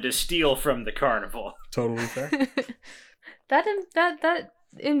wanted to steal from the carnival. Totally fair. That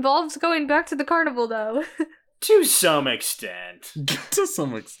involves going back to the carnival, though. To some extent. To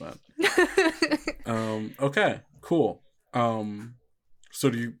some extent. Okay, cool. So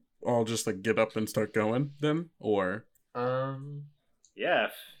do you all just like get up and start going then, or? Yeah.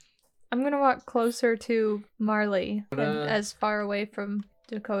 I'm gonna walk closer to Marley and as far away from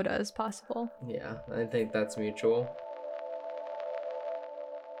Dakota as possible. Yeah, I think that's mutual.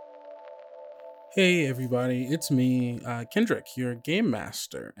 Hey everybody, it's me, Kendrick, your game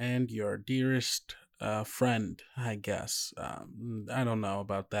master and your dearest friend, I guess. I don't know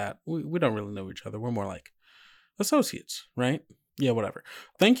about that. We don't really know each other. We're more like associates, right? Yeah, whatever.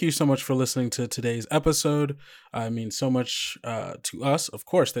 Thank you so much for listening to today's episode. I mean so much to us, of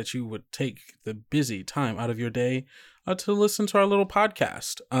course, that you would take the busy time out of your day to listen to our little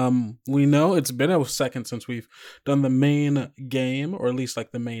podcast. We know it's been a second since we've done the main game, or at least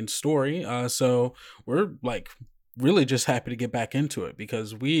like the main story. So we're like really just happy to get back into it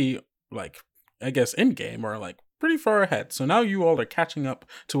because we like, I guess in game are like pretty far ahead. So now you all are catching up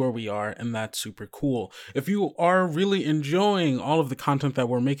to where we are, and that's super cool. If you are really enjoying all of the content that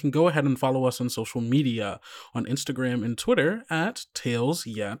we're making, go ahead and follow us on social media on Instagram and Twitter at Tales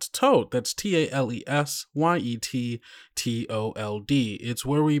Yet Told. That's TALESYETTOLD. It's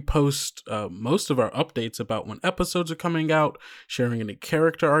where we post most of our updates about when episodes are coming out, sharing any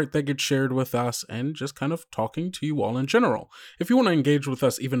character art that gets shared with us, and just kind of talking to you all in general. If you want to engage with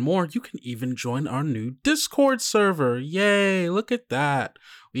us even more, you can even join our new Discord server. Yay, look at that.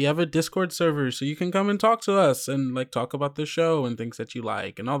 We have a Discord server, so you can come and talk to us and like talk about the show and things that you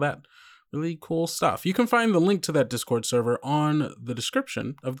like and all that really cool stuff. You can find the link to that Discord server on the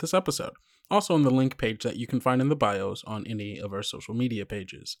description of this episode. Also on the link page that you can find in the bios on any of our social media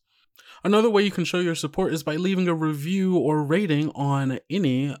pages. Another way you can show your support is by leaving a review or rating on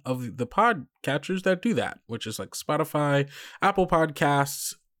any of the podcatchers that do that, which is like Spotify, Apple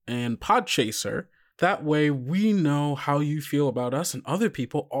Podcasts, and Podchaser. That way we know how you feel about us, and other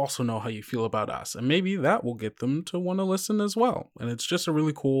people also know how you feel about us. And maybe that will get them to want to listen as well. And it's just a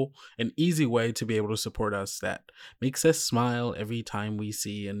really cool and easy way to be able to support us that makes us smile every time we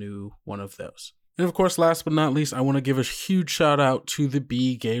see a new one of those. And of course, last but not least, I want to give a huge shout out to the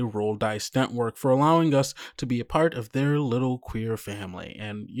Be Gay Roll Dice Network for allowing us to be a part of their little queer family.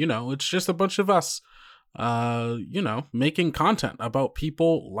 And, it's just a bunch of us making content about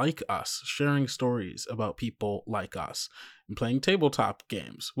people like us, sharing stories about people like us, and playing tabletop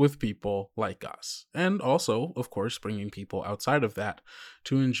games with people like us. And also, of course, bringing people outside of that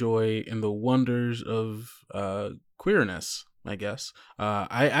to enjoy in the wonders of queerness, I guess.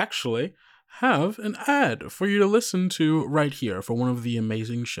 I actually have an ad for you to listen to right here for one of the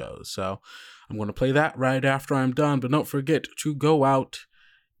amazing shows. So I'm going to play that right after I'm done, but don't forget to go out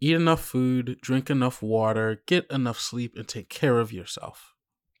eat enough food, drink enough water, get enough sleep, and take care of yourself.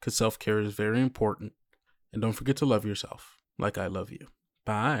 Because self-care is very important. And don't forget to love yourself like I love you.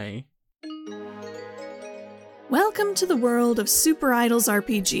 Bye. Welcome to the world of Super Idols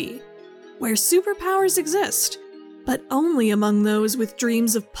RPG, where superpowers exist, but only among those with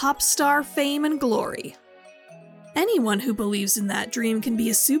dreams of pop star fame and glory. Anyone who believes in that dream can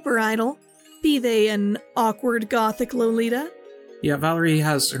be a super idol, be they an awkward gothic Lolita. Yeah, Valerie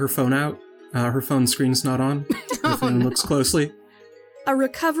has her phone out. Her phone screen's not on. If anyone looks closely. A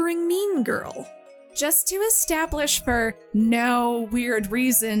recovering mean girl. Just to establish for no weird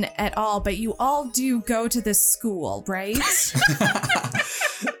reason at all, but you all do go to this school, right?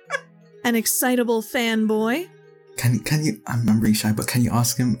 An excitable fanboy. Can you, I'm really shy, but can you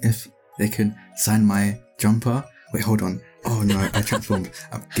ask him if they could sign my jumper? Wait, hold on. Oh no, I transformed.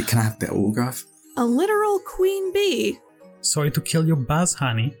 Can I have the autograph? A literal queen bee. Sorry to kill your buzz,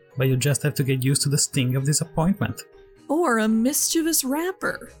 honey, but you just have to get used to the sting of disappointment. Or a mischievous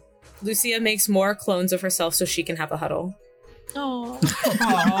rapper. Lucia makes more clones of herself so she can have a huddle.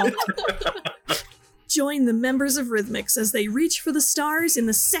 Aww. Join the members of Rhythmix as they reach for the stars in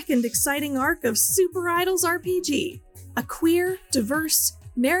the second exciting arc of Super Idols RPG, a queer, diverse,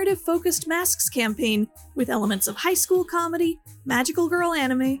 narrative-focused masks campaign with elements of high school comedy, magical girl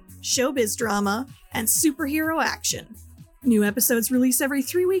anime, showbiz drama, and superhero action. New episodes release every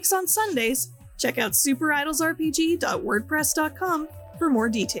 3 weeks on Sundays. Check out superidolsrpg.wordpress.com for more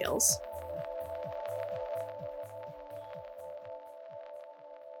details.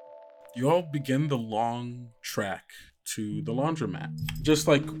 You all begin the long trek to the laundromat. Just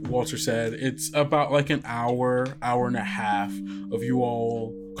like Walter said, it's about like an hour and a half of you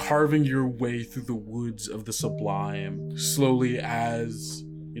all carving your way through the woods of the Sublime, slowly as,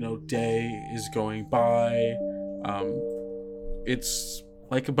 day is going by. It's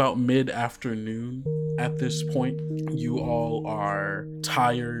like about mid-afternoon at this point. You all are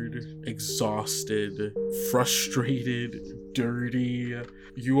tired, exhausted, frustrated, dirty.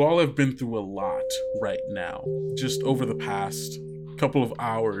 You all have been through a lot right now, just over the past couple of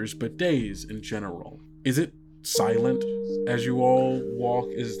hours, but days in general. Is it silent as you all walk?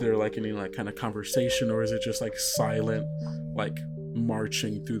 Is there like any like kind of conversation, or is it just like silent, like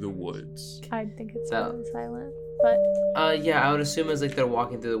marching through the woods? I think it's silent. But yeah, I would assume as like they're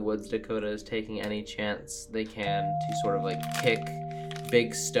walking through the woods, Dakota is taking any chance they can to sort of like kick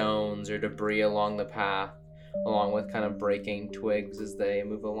big stones or debris along the path, along with kind of breaking twigs as they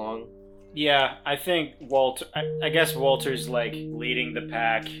move along. Yeah, I think I guess Walter's like leading the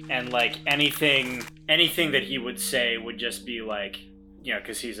pack, and like anything that he would say would just be like,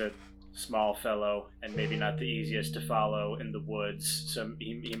 because he's a small fellow and maybe not the easiest to follow in the woods, so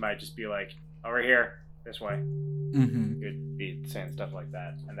he might just be like, over here. This way. Mm-hmm. You'd be saying stuff like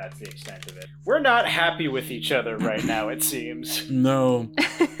that, and that's the extent of it. We're not happy with each other right now, it seems. No.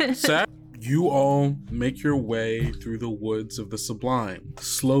 Sad. You all make your way through the woods of the Sublime,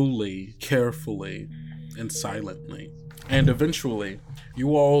 slowly, carefully, and silently. And eventually,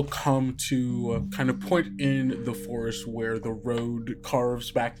 you all come to a kind of point in the forest where the road carves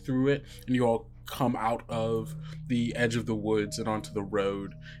back through it, and you all come out of the edge of the woods and onto the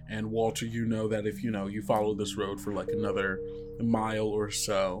road. And Walter, you know that if you follow this road for like another mile or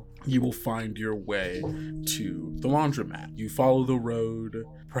so, you will find your way to the laundromat. You follow the road,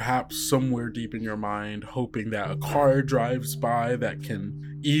 perhaps somewhere deep in your mind, hoping that a car drives by that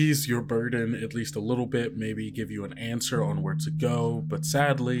can ease your burden at least a little bit, maybe give you an answer on where to go. But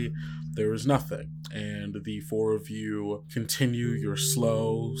sadly, there is nothing, and the four of you continue your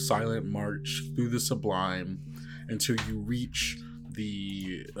slow, silent march through the Sublime until you reach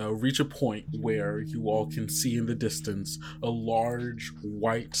a point where you all can see in the distance a large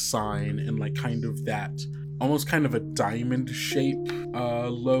white sign and like kind of that almost kind of a diamond shape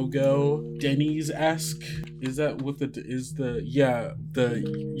logo, Denny's-esque. Is that what the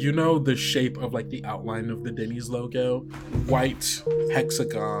shape of like the outline of the Denny's logo? White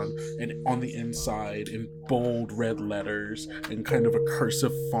hexagon, and on the inside in bold red letters and kind of a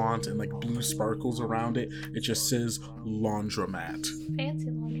cursive font and like blue sparkles around it, it just says laundromat. Fancy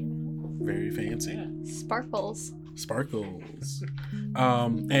laundromat. Very fancy. Sparkles.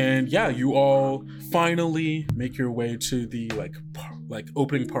 And yeah, you all finally make your way to the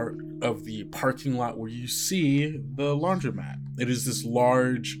opening part of the parking lot where you see the laundromat. It is this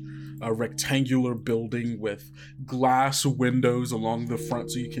large rectangular building with glass windows along the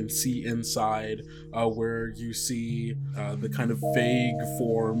front so you can see inside, where you see the kind of vague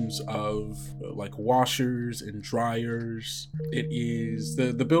forms of like washers and dryers. It is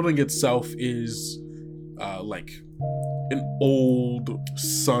the building itself is like an old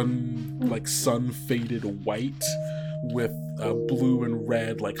sun faded white with blue and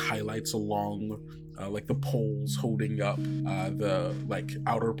red like highlights along like the poles holding up the like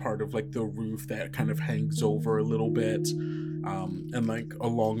outer part of like the roof that kind of hangs over a little bit, and like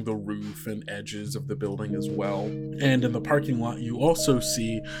along the roof and edges of the building as well. And in the parking lot you also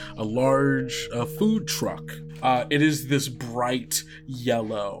see a large food truck. It is this bright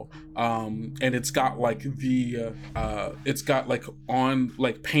yellow, and it's got like it's got like on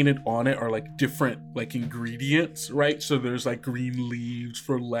like painted on it are like different like ingredients, right? So there's like green leaves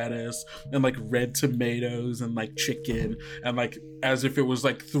for lettuce and like red tomatoes and like chicken, and like as if it was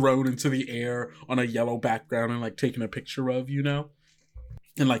like thrown into the air on a yellow background and like taken a picture of, you know?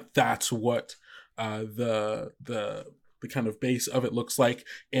 And like that's what the kind of base of it looks like.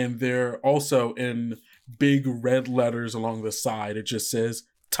 And they're also in big red letters along the side, it just says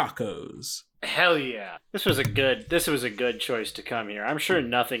tacos. Hell yeah. This was a good choice to come here. I'm sure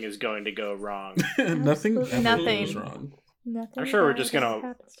nothing is going to go wrong. Nothing Nothing. goes wrong. Nothing I'm sure we're bad just gonna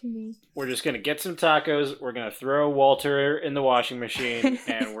happens to me. we're just gonna get some tacos, we're gonna throw Walter in the washing machine,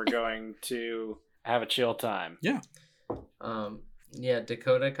 and we're going to have a chill time. Yeah. Yeah,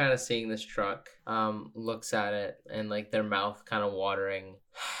 Dakota kind of seeing this truck, looks at it and like their mouth kind of watering,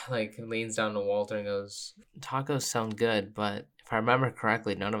 like leans down to Walter and goes, "Tacos sound good, but if I remember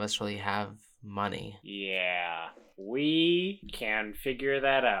correctly, none of us really have money." Yeah, we can figure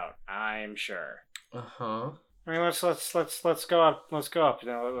that out, I'm sure. Uh-huh. I mean, let's go up. Let's go up. You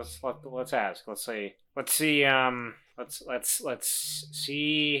know, let's ask. Let's see. Let's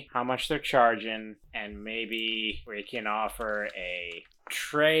see how much they're charging, and maybe we can offer a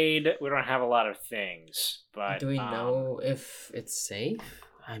trade. We don't have a lot of things, but do we know if it's safe?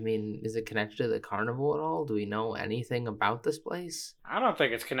 I mean, is it connected to the carnival at all? Do we know anything about this place? I don't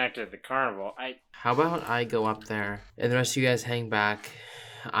think it's connected to the carnival. How about I go up there and the rest of you guys hang back?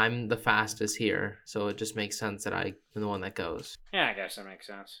 I'm the fastest here, so it just makes sense that I'm the one that goes. Yeah, I guess that makes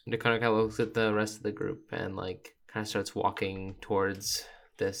sense. Dakota kind of looks at the rest of the group and like kind of starts walking towards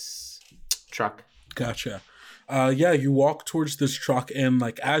this truck. Gotcha. Yeah, you walk towards this truck, and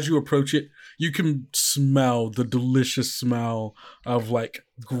like as you approach it, you can smell the delicious smell of like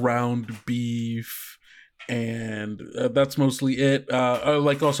ground beef, and that's mostly it.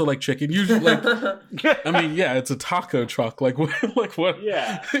 Like also like chicken. Usually, like I mean, yeah, it's a taco truck. Like what? Like what?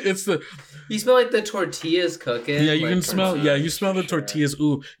 Yeah, it's the. You smell like the tortillas cooking. Yeah, you like can smell. Yeah, you smell the sure. tortillas.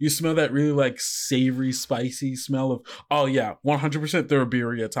 Ooh, you smell that really like savory, spicy smell of. Oh yeah, 100%. There are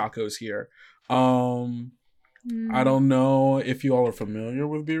birria tacos here. I don't know if you all are familiar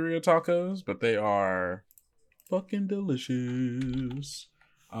with birria tacos, but they are fucking delicious.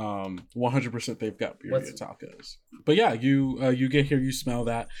 100% they've got birria tacos. But yeah, you get here, you smell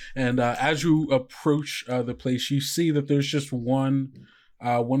that, and as you approach the place, you see that there's just one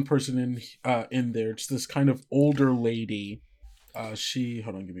person in there. It's this kind of older lady. Hold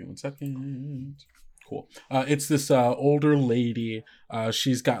on, give me 1 second. Cool. It's this older lady.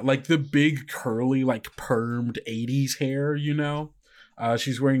 She's got like the big curly, like permed 80s hair, you know?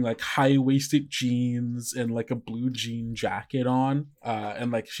 She's wearing like high-waisted jeans and like a blue jean jacket on.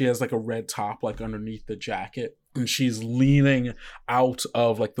 And like she has like a red top like underneath the jacket. And she's leaning out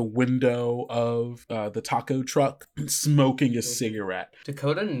of like the window of the taco truck and smoking a cigarette.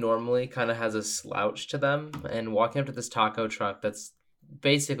 Dakota normally kind of has a slouch to them, and walking up to this taco truck that's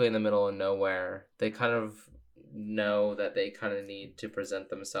basically in the middle of nowhere, they kind of know that they kind of need to present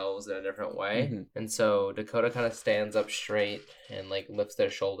themselves in a different way. Mm-hmm. And so Dakota kind of stands up straight and like lifts their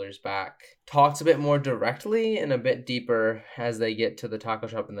shoulders back, talks a bit more directly and a bit deeper as they get to the taco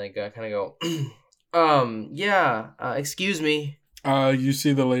shop, and they kind of go, excuse me. You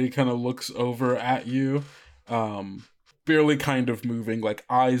see the lady kind of looks over at you, barely kind of moving, like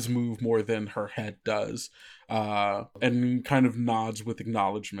eyes move more than her head does, and kind of nods with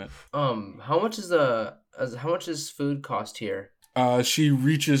acknowledgement. How much does food cost here? She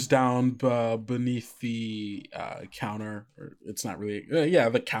reaches down beneath the counter. Or it's not really,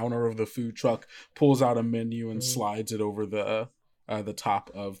 the counter of the food truck, pulls out a menu and slides it over the top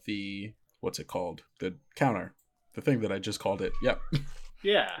of the, what's it called? The counter. The thing that I just called it. Yep.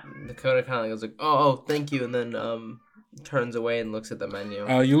 Yeah. Dakota kind of goes like, oh, thank you, and then turns away and looks at the menu.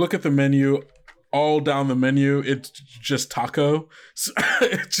 You look at the menu. All down the menu, it's just taco. So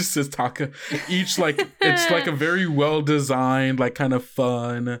it just says taco. Each it's like a very well designed, like kind of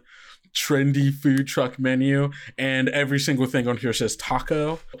fun, trendy food truck menu, and every single thing on here says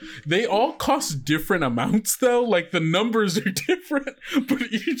taco. They all cost different amounts though. Like the numbers are different, but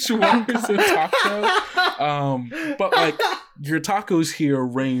each one is a taco. But like your tacos here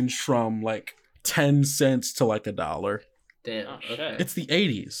range from like 10 cents to like $1. Damn. Oh, shit. Okay. It's the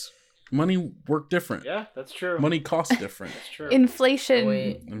 80s. Money worked different. Yeah, that's true. Money costs different. That's true.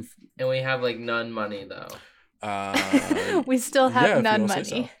 Inflation. And we have like none money though. We still have yeah, if none you all money.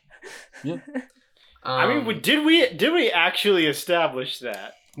 say so. Yeah. I mean, did we actually establish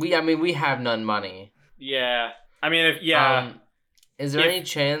that? We have none money. Yeah. I mean, Is there any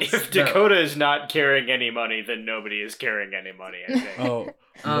chance if Dakota is not carrying any money, then nobody is carrying any money, I think. Oh,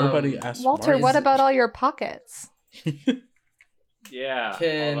 nobody asked Walter, what about all your pockets? Yeah, all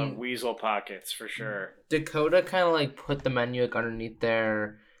the weasel pockets for sure. Dakota kind of like put the menu like underneath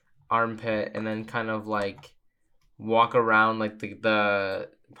their armpit and then kind of like walk around like the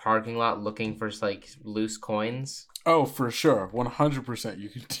parking lot looking for like loose coins. Oh, for sure. 100% you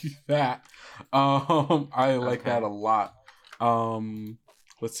can do that. I like that a lot.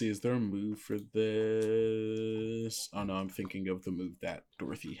 Let's see, is there a move for this? Oh no, I'm thinking of the move that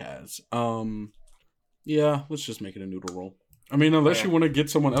Dorothy has. Yeah, let's just make it a noodle roll. I mean, unless you want to get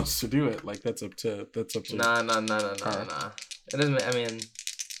someone else to do it, like that's up to. Nah. It doesn't. I mean,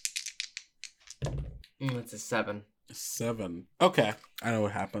 it's a 7. 7. Okay, I know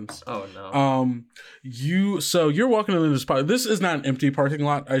what happens. Oh no. You're walking into this park. This is not an empty parking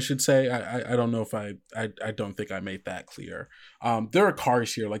lot, I should say. I don't know if I don't think I made that clear. There are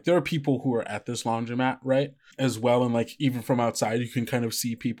cars here. Like there are people who are at this laundromat, right? As well, and like even from outside, you can kind of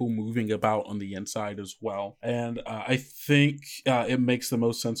see people moving about on the inside as well. And I think it makes the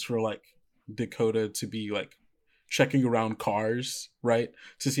most sense for like Dakota to be like checking around cars, right,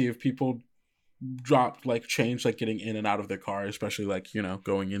 to see if people drop like change, like getting in and out of their car, especially like, you know,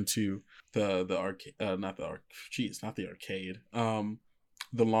 going into the arcade, not the arcade,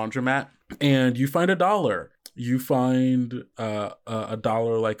 the laundromat, and you find $1. You find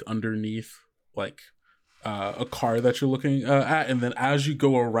 $1 like underneath like a car that you're looking at, and then as you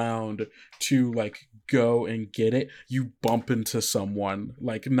go around to like go and get it, you bump into someone,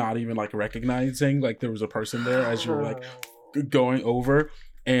 like not even like recognizing like there was a person there as you're like going over.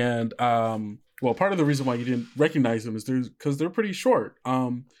 And well, part of the reason why you didn't recognize them is because they're pretty short.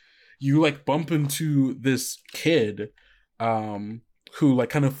 You like bump into this kid who like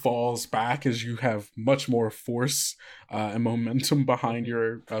kind of falls back as you have much more force and momentum behind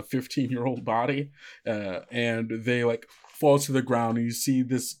your 15-year-old body, and they like fall to the ground, and you see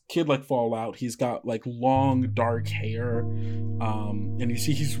this kid like fall out. He's got like long dark hair, and you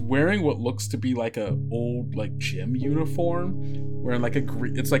see he's wearing what looks to be like a old like gym uniform, wearing like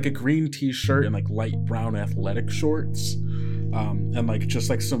it's like a green t-shirt and like light brown athletic shorts, and like just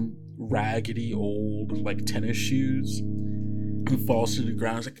like some raggedy old like tennis shoes, and falls to the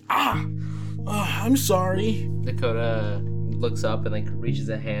ground. He's like, I'm sorry. Dakota looks up and like reaches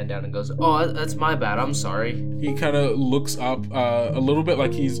a hand down and goes, "Oh, that's my bad. I'm sorry." He kind of looks up a little bit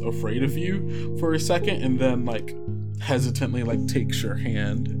like he's afraid of you for a second, and then like hesitantly like takes your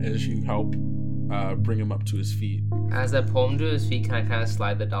hand as you help bring him up to his feet. As I pull him to his feet, can I kind of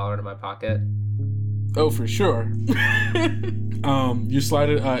slide the $1 into my pocket? Oh, for sure. You slide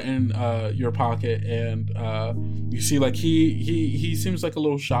it in your pocket, and you see like he seems like a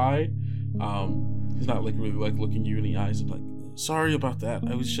little shy. He's not like really like looking you in the eyes and like, sorry about that.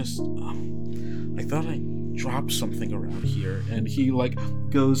 I was just I thought I dropped something around here. And he like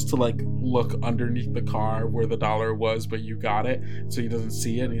goes to like look underneath the car where the $1 was, but you got it, so he doesn't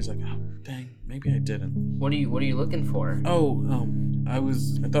see it. And he's like, oh, dang, maybe I didn't. What are you looking for? Oh, I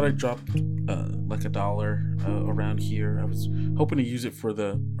thought I dropped like $1 around here. I was hoping to use it for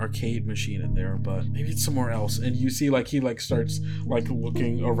the arcade machine in there, but maybe it's somewhere else. And you see like he like starts like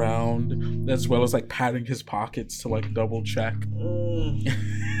looking around, as well as like patting his pockets to like double check.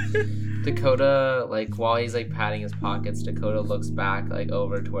 Dakota, like while he's like patting his pockets, Dakota looks back like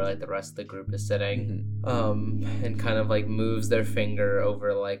over to where like the rest of the group is sitting, and kind of like moves their finger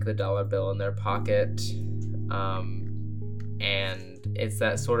over like the $1 bill in their pocket, and it's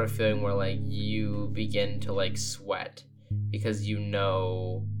that sort of feeling where like you begin to like sweat because you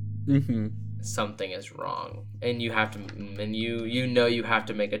know something is wrong, and you have to, and you know you have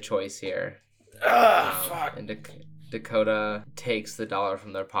to make a choice here. Fuck. And Dakota takes the $1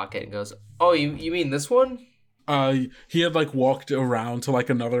 from their pocket and goes, "Oh, you mean this one?" He had like walked around to like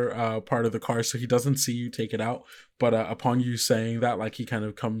another part of the car, so he doesn't see you take it out. But upon you saying that, like he kind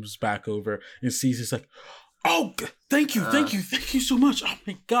of comes back over and sees it's like, "Oh, thank you so much. Oh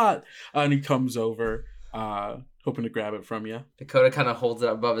my god!" And he comes over, hoping to grab it from you. Dakota kind of holds it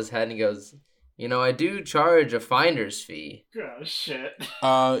up above his head and he goes, "You know, I do charge a finder's fee." Oh, shit.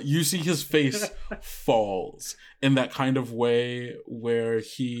 You see his face falls in that kind of way where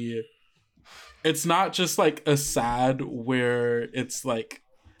it's not just like a sad where it's like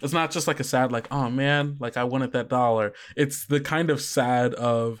It's not just like a sad, like, oh man, like I wanted that dollar. It's the kind of sad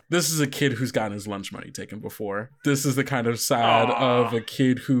of, this is a kid who's gotten his lunch money taken before. This is the kind of sad of a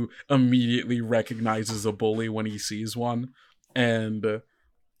kid who immediately recognizes a bully when he sees one and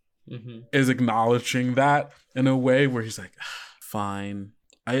is acknowledging that in a way where he's like, fine.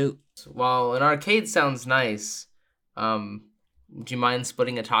 Well, an arcade sounds nice. Do you mind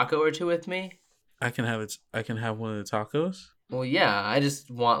splitting a taco or two with me? I can have it. I can have one of the tacos. Well, yeah, I just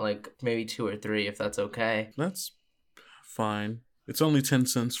want like maybe 2 or 3 if that's okay. That's fine. It's only 10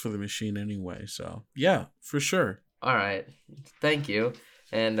 cents for the machine anyway, so yeah, for sure. All right, thank you.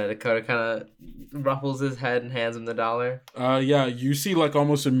 And Dakota kind of ruffles his head and hands him the dollar. Yeah, you see, like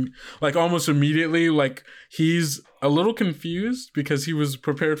almost immediately, like he's a little confused because he was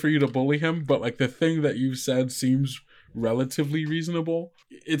prepared for you to bully him, but like the thing that you said seems relatively reasonable.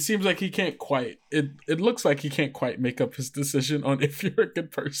 It seems like he can't quite. It looks like he can't quite make up his decision on if you're a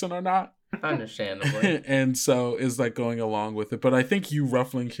good person or not. Understandably. And so is like going along with it. But I think you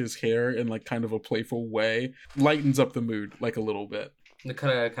ruffling his hair in like kind of a playful way lightens up the mood like a little bit.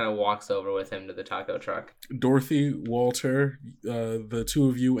 Dakota kind of walks over with him to the taco truck. Dorothy, Walter, the two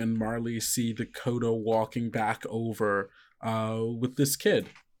of you and Marley see Dakota walking back over with this kid.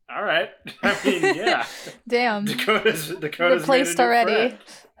 All right. I mean, yeah. Damn. Dakota's replaced already.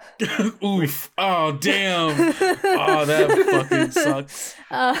 Oof. Oh, damn. Oh, that fucking sucks.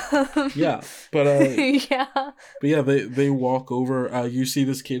 Yeah. But yeah. But yeah, they walk over. You see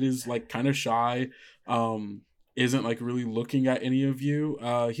this kid is like kind of shy. Isn't like really looking at any of you.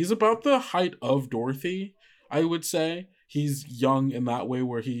 He's about the height of Dorothy, I would say. He's young in that way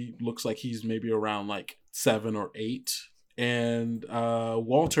where he looks like he's maybe around like 7 or 8. And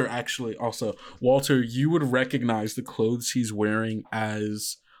Walter, actually, also, Walter, you would recognize the clothes he's wearing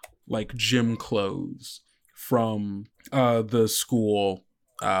as like gym clothes from the school,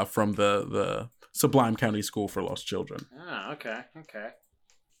 from the Sublime County School for Lost Children. Oh, okay.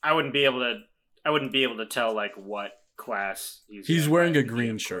 I wouldn't be able to tell like what class he's wearing a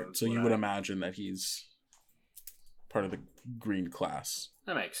green shirt, so you would imagine that he's part of the green class.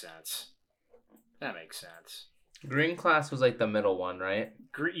 That makes sense. Green class was like the middle one, right?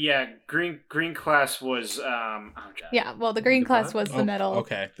 Green class was yeah, well, the green class was the middle.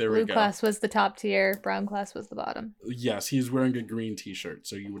 Okay, there we go. Blue class was the top tier. Brown class was the bottom. Yes, he's wearing a green t-shirt,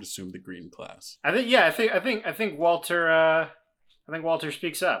 so you would assume the green class. I think Walter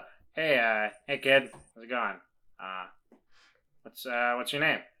speaks up. Hey kid, how's it going? What's your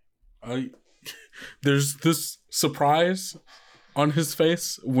name? There's this surprise on his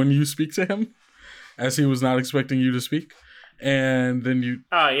face when you speak to him, as he was not expecting you to speak, and then you.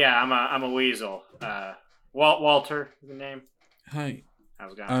 Oh yeah, I'm a weasel. Walter, is the name. Hi.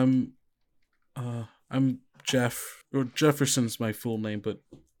 How's it going? I'm Jeff. Or Jefferson's my full name, but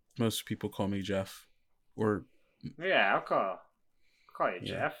most people call me Jeff. Or. Yeah, I'll call you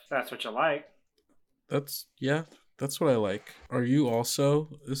Jeff. That's what you like. That's what I like. Are you also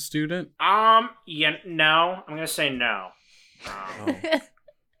a student? Yeah, no. I'm gonna say no.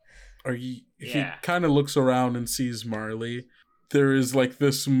 Are you? Yeah. He kind of looks around and sees Marley. There is like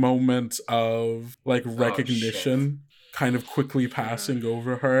this moment of like recognition, kind of quickly passing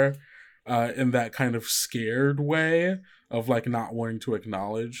over her, in that kind of scared way of like not wanting to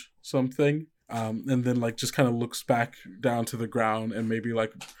acknowledge something. And then like just kind of looks back down to the ground and maybe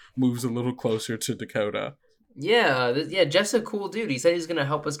like moves a little closer to Dakota. Yeah, Jeff's a cool dude. He said he's gonna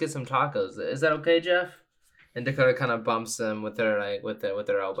help us get some tacos. Is that okay, Jeff? And Dakota kind of bumps him with her with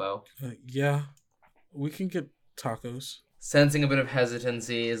her elbow. Yeah, we can get tacos. Sensing a bit of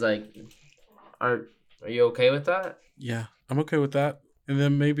hesitancy, is like, are you okay with that? Yeah, I'm okay with that. And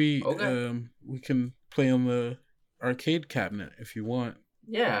then maybe we can play on the arcade cabinet if you want.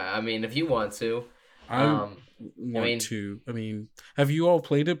 Yeah, I mean, if you want to. I mean, have you all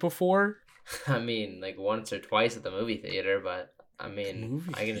played it before? I mean, like once or twice at the movie theater, but I mean,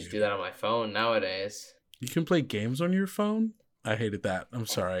 I can just do that on my phone nowadays. You can play games on your phone? I hated that. I'm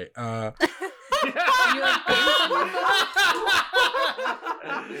sorry. And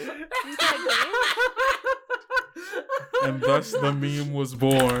thus the meme was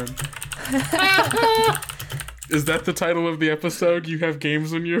born. Is that the title of the episode? You have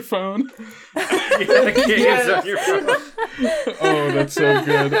games on your phone? Games on your phone. Oh, that's so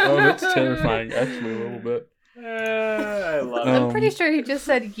good. Oh, that's terrifying, actually, a little bit. I love it. I'm pretty sure he just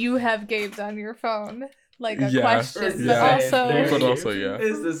said you have games on your phone. Like a question, but also, yeah.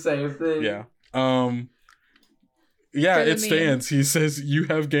 It's the same thing. Yeah. Yeah, it stands. He says you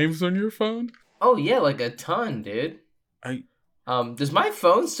have games on your phone? Oh, yeah, like a ton, dude. Does my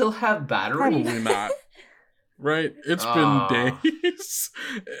phone still have battery? Probably not. right? It's Aw. been days.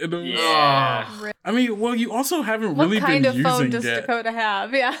 And it was- Yeah. I mean, well, you also haven't What really kind been of phone using does it. Dakota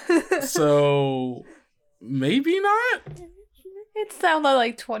have? Yeah. So maybe not. It sounded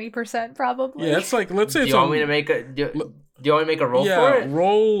like 20% probably. Yeah, it's like, let's say Do it's you want on- me to make a? Do you want me to make a roll yeah, for it?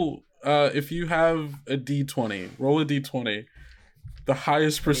 roll. If you have a D20, roll a D20. The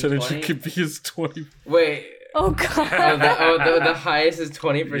highest percentage it D20? could be is 20. Wait. Oh god. The highest is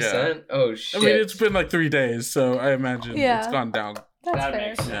 20%. Oh shit. I mean, it's been like 3 days, so I imagine Yeah. it's gone down. That's That fair.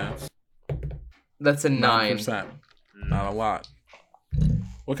 makes Yeah, That's a 9. 9%. Not a lot.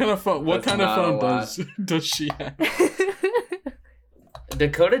 What kind of phone? What That's kind of not a phone lot. does she have?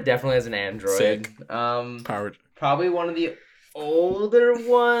 Dakota definitely has an Android. Sick. Powered. Probably one of the older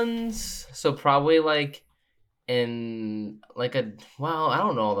ones. So probably like in like a I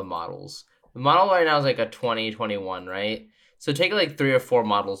don't know all the models. The model right now is like a 2021, right? So take like 3 or 4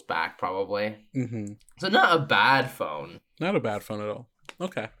 models back probably. Mm-hmm. So not a bad phone. Not a bad phone at all.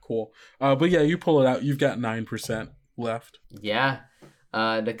 Okay, cool. But yeah, you pull it out. You've got 9% left. Yeah.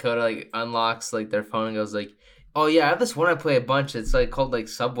 Dakota like unlocks like their phone and goes like, "Oh yeah, I have this one I play a bunch. It's like called like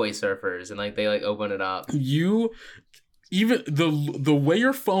Subway Surfers," and like they like open it up. You even the way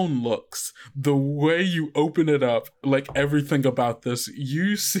your phone looks, the way you open it up, like everything about this,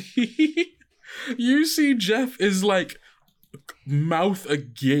 you see Jeff is like mouth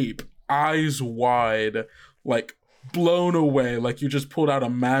agape, eyes wide, like blown away, like you just pulled out a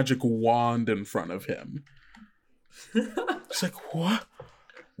magic wand in front of him. It's like,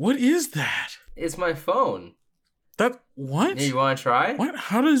 what is that? It's my phone. That what? Yeah, you want to try? What?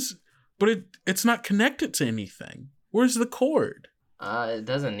 How does? But it's not connected to anything. Where's the cord? It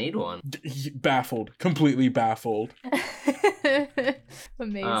doesn't need one. Baffled, completely baffled.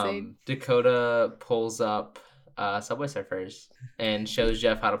 Amazing. Dakota pulls up Subway Surfers and shows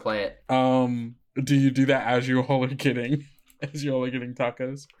Jeff how to play it. Do you do that as you all are getting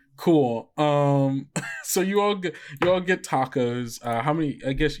tacos? Cool. So you all get tacos. How many?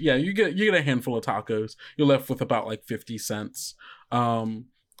 I guess you get a handful of tacos. You're left with about like 50 cents.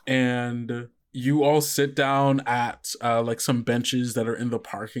 And you all sit down at like some benches that are in the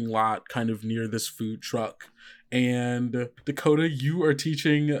parking lot, kind of near this food truck. And Dakota, you are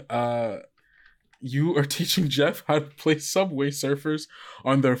teaching Jeff how to play Subway Surfers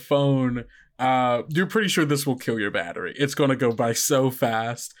on their phone. You're pretty sure this will kill your battery. It's gonna go by so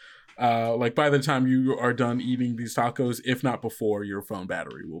fast. Like by the time you are done eating these tacos, if not before, your phone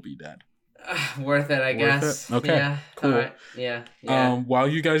battery will be dead. Worth it, I guess. It? Okay, yeah, cool. Right. Yeah. While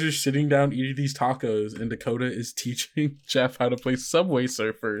you guys are sitting down eating these tacos, and Dakota is teaching Jeff how to play Subway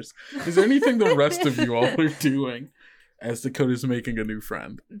Surfers, is there anything the rest of you all are doing as Dakota's making a new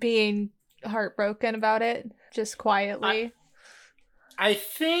friend? Being heartbroken about it, just quietly. I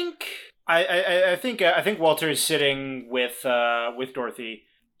think Walter is sitting with Dorothy.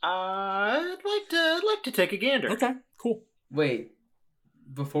 I'd like to take a gander. Okay, cool. Wait,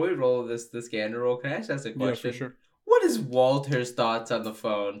 before we roll this gander roll, can I just ask a question? Yeah, for sure. What is Walter's thoughts on the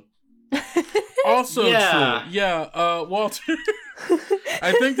phone? Also Yeah. true. Yeah, Walter.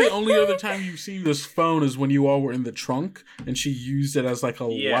 I think the only other time you've seen this phone is when you all were in the trunk and she used it as like a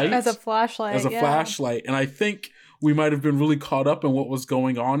light. As a flashlight. As a flashlight. And I think we might have been really caught up in what was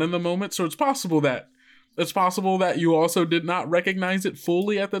going on in the moment. So it's possible that you also did not recognize it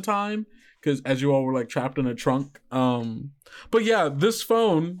fully at the time. Because as you all were like trapped in a trunk. But yeah, this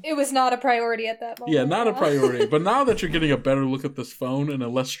phone. It was not a priority at that moment. Yeah, not a priority. But now that you're getting a better look at this phone in a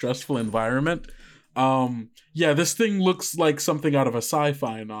less stressful environment, yeah, this thing looks like something out of a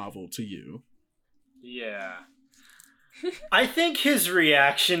sci-fi novel to you. Yeah. I think his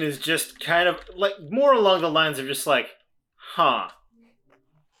reaction is just kind of like more along the lines of just like, huh.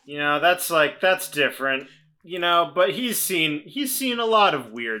 You know, that's different. You know, but he's seen a lot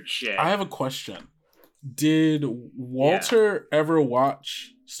of weird shit. I have a question. Did Walter ever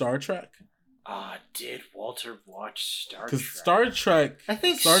watch Star Trek? Did Walter watch Star Trek? Because Star Trek, I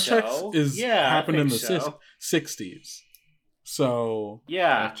think Star so. Trek happened in the so. 60s. So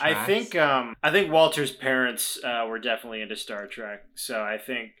yeah, I think Walter's parents were definitely into Star Trek. So I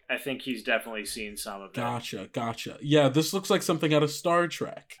think he's definitely seen some of that. Gotcha. Yeah, this looks like something out of Star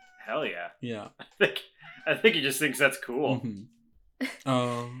Trek. Hell yeah. Yeah. I think he just thinks that's cool.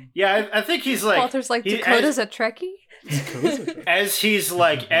 Mm-hmm. Yeah, I think he's like Walter's like, Dakota's a Trekkie? As he's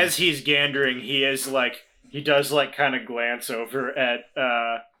gandering, he does kind of glance over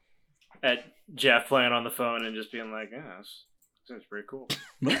at Jeff playing on the phone and just being like, yeah, that's pretty cool.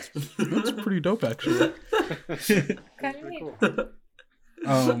 That's pretty dope, actually. Cool.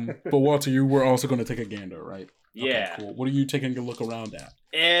 But Walter, you were also going to take a gander, right? Yeah. Okay, cool. What are you taking a look around at?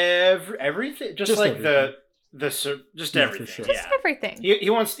 Everything, just like everything. Just Yeah, everything. for sure. Just Yeah. everything. He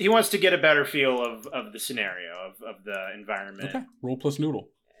wants to get a better feel of the scenario of the environment Okay. Roll plus noodle.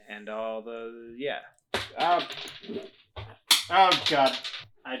 and all the oh god,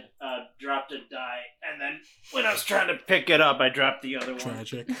 I dropped a die and then when I was trying to pick it up I dropped the other one.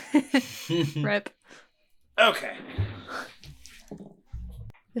 Tragic. Rip. Okay.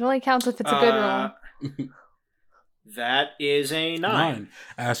 It only counts if it's a good roll. That is a 9. 9.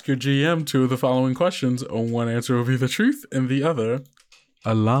 Ask your GM two of the following questions. One answer will be the truth, and the other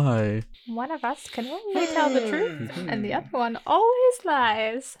a lie. One of us can only tell the truth, and the other one always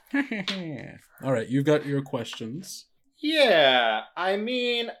lies. All right, you've got your questions. Yeah, I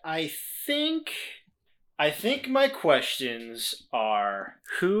mean, I think my questions are: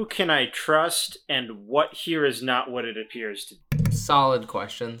 who can I trust, and what here is not what it appears to be. Solid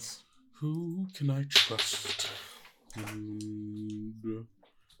questions. Who can I trust? And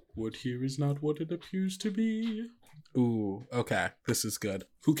what here is not what it appears to be. Ooh, okay, this is good.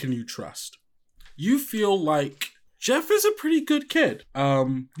 Who can you trust? You feel like Jeff is a pretty good kid.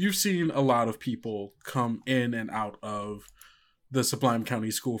 You've seen a lot of people come in and out of the Sublime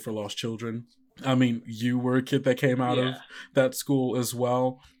County School for Lost Children. I mean, you were a kid that came out of that school as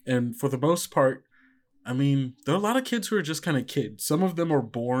well. And for the most part, I mean, there are a lot of kids who are just kind of kids. Some of them are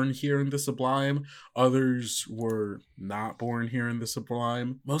born here in the Sublime. Others were not born here in the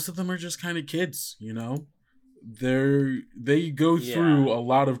Sublime. Most of them are just kind of kids, you know? They go through a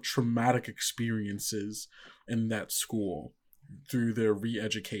lot of traumatic experiences in that school through their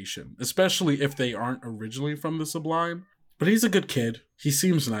re-education, especially if they aren't originally from the Sublime. But he's a good kid. He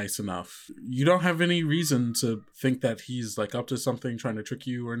seems nice enough. You don't have any reason to think that he's like up to something, trying to trick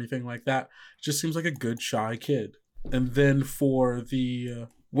you or anything like that. Just seems like a good, shy kid. And then for the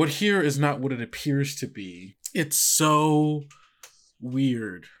what here is not what it appears to be. It's so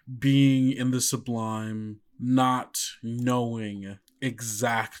weird being in the Sublime, not knowing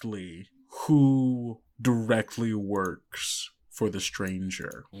exactly who directly works for the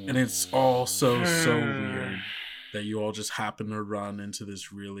stranger. And it's all so weird that you all just happen to run into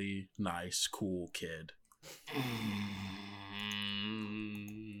this really nice, cool kid.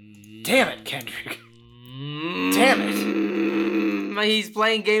 Damn it, Kendrick. Damn it. He's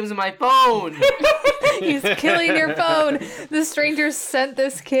playing games on my phone. He's killing your phone. The stranger sent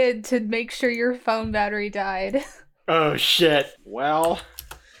this kid to make sure your phone battery died. Oh, shit. Well,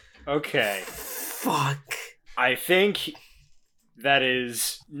 okay. Fuck. I think that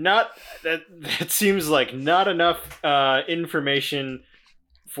is not... That seems like not enough information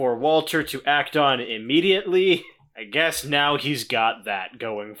for Walter to act on immediately. I guess now he's got that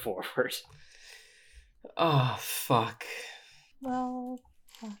going forward. Oh, fuck. Well,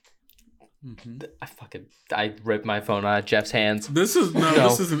 fuck. I ripped my phone out of Jeff's hands. This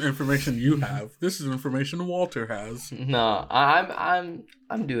isn't information you have. This is information Walter has. No, I'm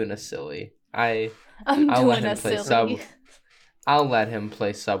doing a silly. I'll let him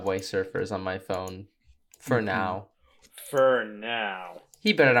play Subway Surfers on my phone for now. For now.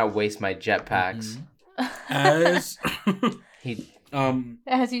 He better not waste my jetpacks. As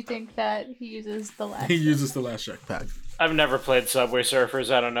as you think that he uses the last. He uses the last jetpack. I've never played Subway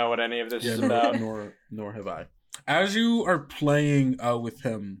Surfers. I don't know what any of this is about. Nor have I. As you are playing with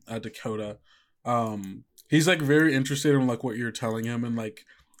him, Dakota, he's like very interested in like what you're telling him and like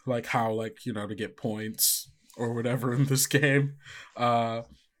how like, you know, to get points or whatever in this game.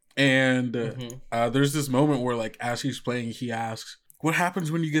 There's this moment where like as he's playing, he asks, "What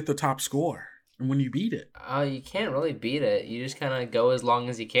happens when you get the top score and when you beat it?" You can't really beat it. You just kind of go as long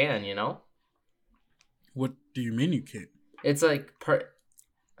as you can, you know? What do you mean you can't? It's like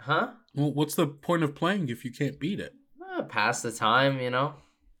Huh? Well, what's the point of playing if you can't beat it? Pass the time, you know?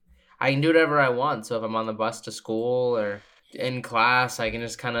 I can do whatever I want. So if I'm on the bus to school or in class, I can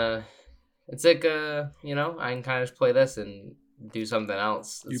just kind of... It's like, you know, I can kind of just play this and do something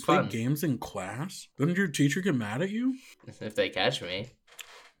else. It's you play fun. games in class? Doesn't your teacher get mad at you? If they catch me.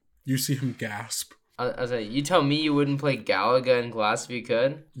 You see him gasp. I was like, you tell me you wouldn't play Galaga in class if you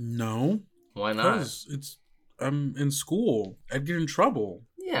could? No. Why not? Because I'm in school. I'd get in trouble.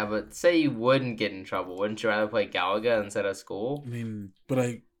 Yeah, but say you wouldn't get in trouble. Wouldn't you rather play Galaga instead of school? I mean, but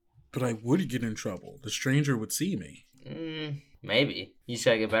I would get in trouble. The stranger would see me. Maybe. You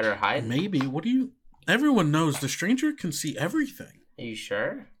should get better at hiding. Maybe. Everyone knows the stranger can see everything. Are you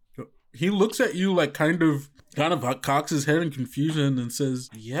sure? He looks at you like kind of cocks his head in confusion and says,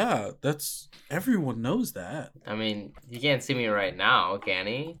 "Yeah, everyone knows that." I mean, he can't see me right now, can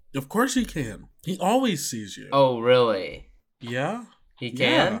he? Of course he can. He always sees you. Oh, really? Yeah. He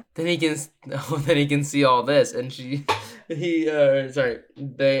can? Yeah. Then he can see all this, and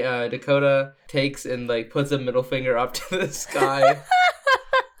Dakota takes and like puts a middle finger up to the sky.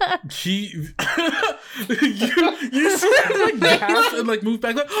 You see him like gasp and like move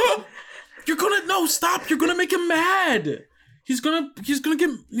back like, oh, stop, you're gonna make him mad. He's gonna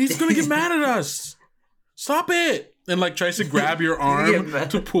get mad at us. Stop it. And like tries to grab your arm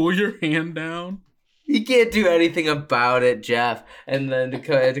to pull your hand down. You can't do anything about it, Jeff. And then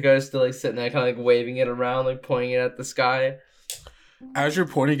Dakota's still like sitting there kind of like waving it around, like pointing it at the sky. As you're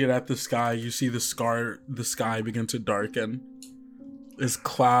pointing it at the sky, you see the sky begin to darken as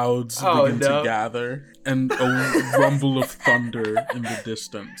clouds begin to gather and a rumble of thunder in the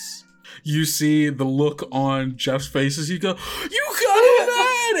distance. You see the look on Jeff's face as you go, "You got him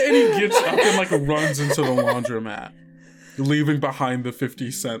mad!" And he gets up and like runs into the laundromat, leaving behind the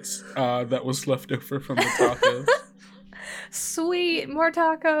 50 cents that was left over from the tacos. Sweet, more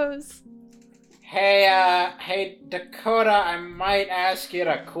tacos. Hey, Dakota, I might ask you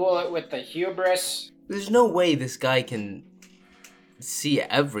to cool it with the hubris. There's no way this guy can see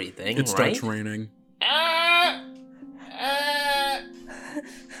everything, It starts raining.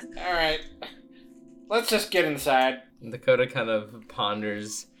 Alright. Let's just get inside. Dakota kind of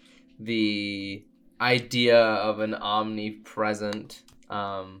ponders the idea of an omnipresent,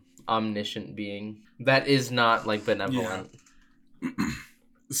 omniscient being that is not like benevolent. Yeah.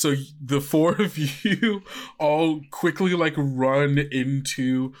 So the four of you all quickly like run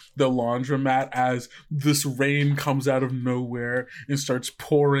into the laundromat as this rain comes out of nowhere and starts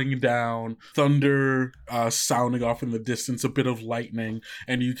pouring down, thunder sounding off in the distance, a bit of lightning,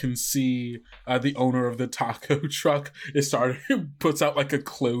 and you can see the owner of the taco truck puts out like a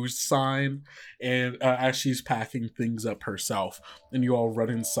closed sign, and as she's packing things up herself, and you all run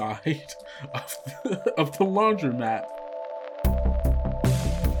inside of the laundromat.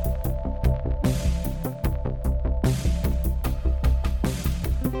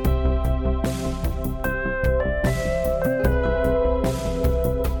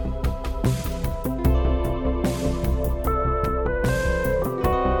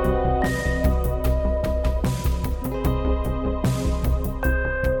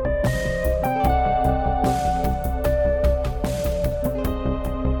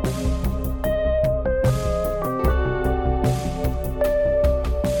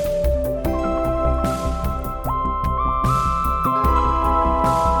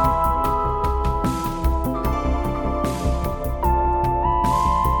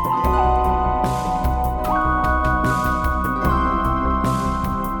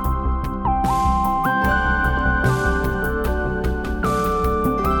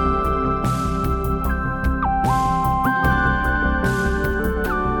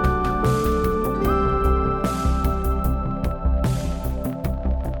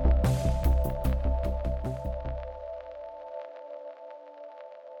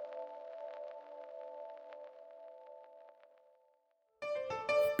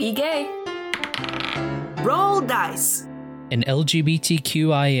 Be gay. Roll dice. An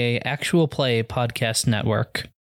LGBTQIA actual play podcast network.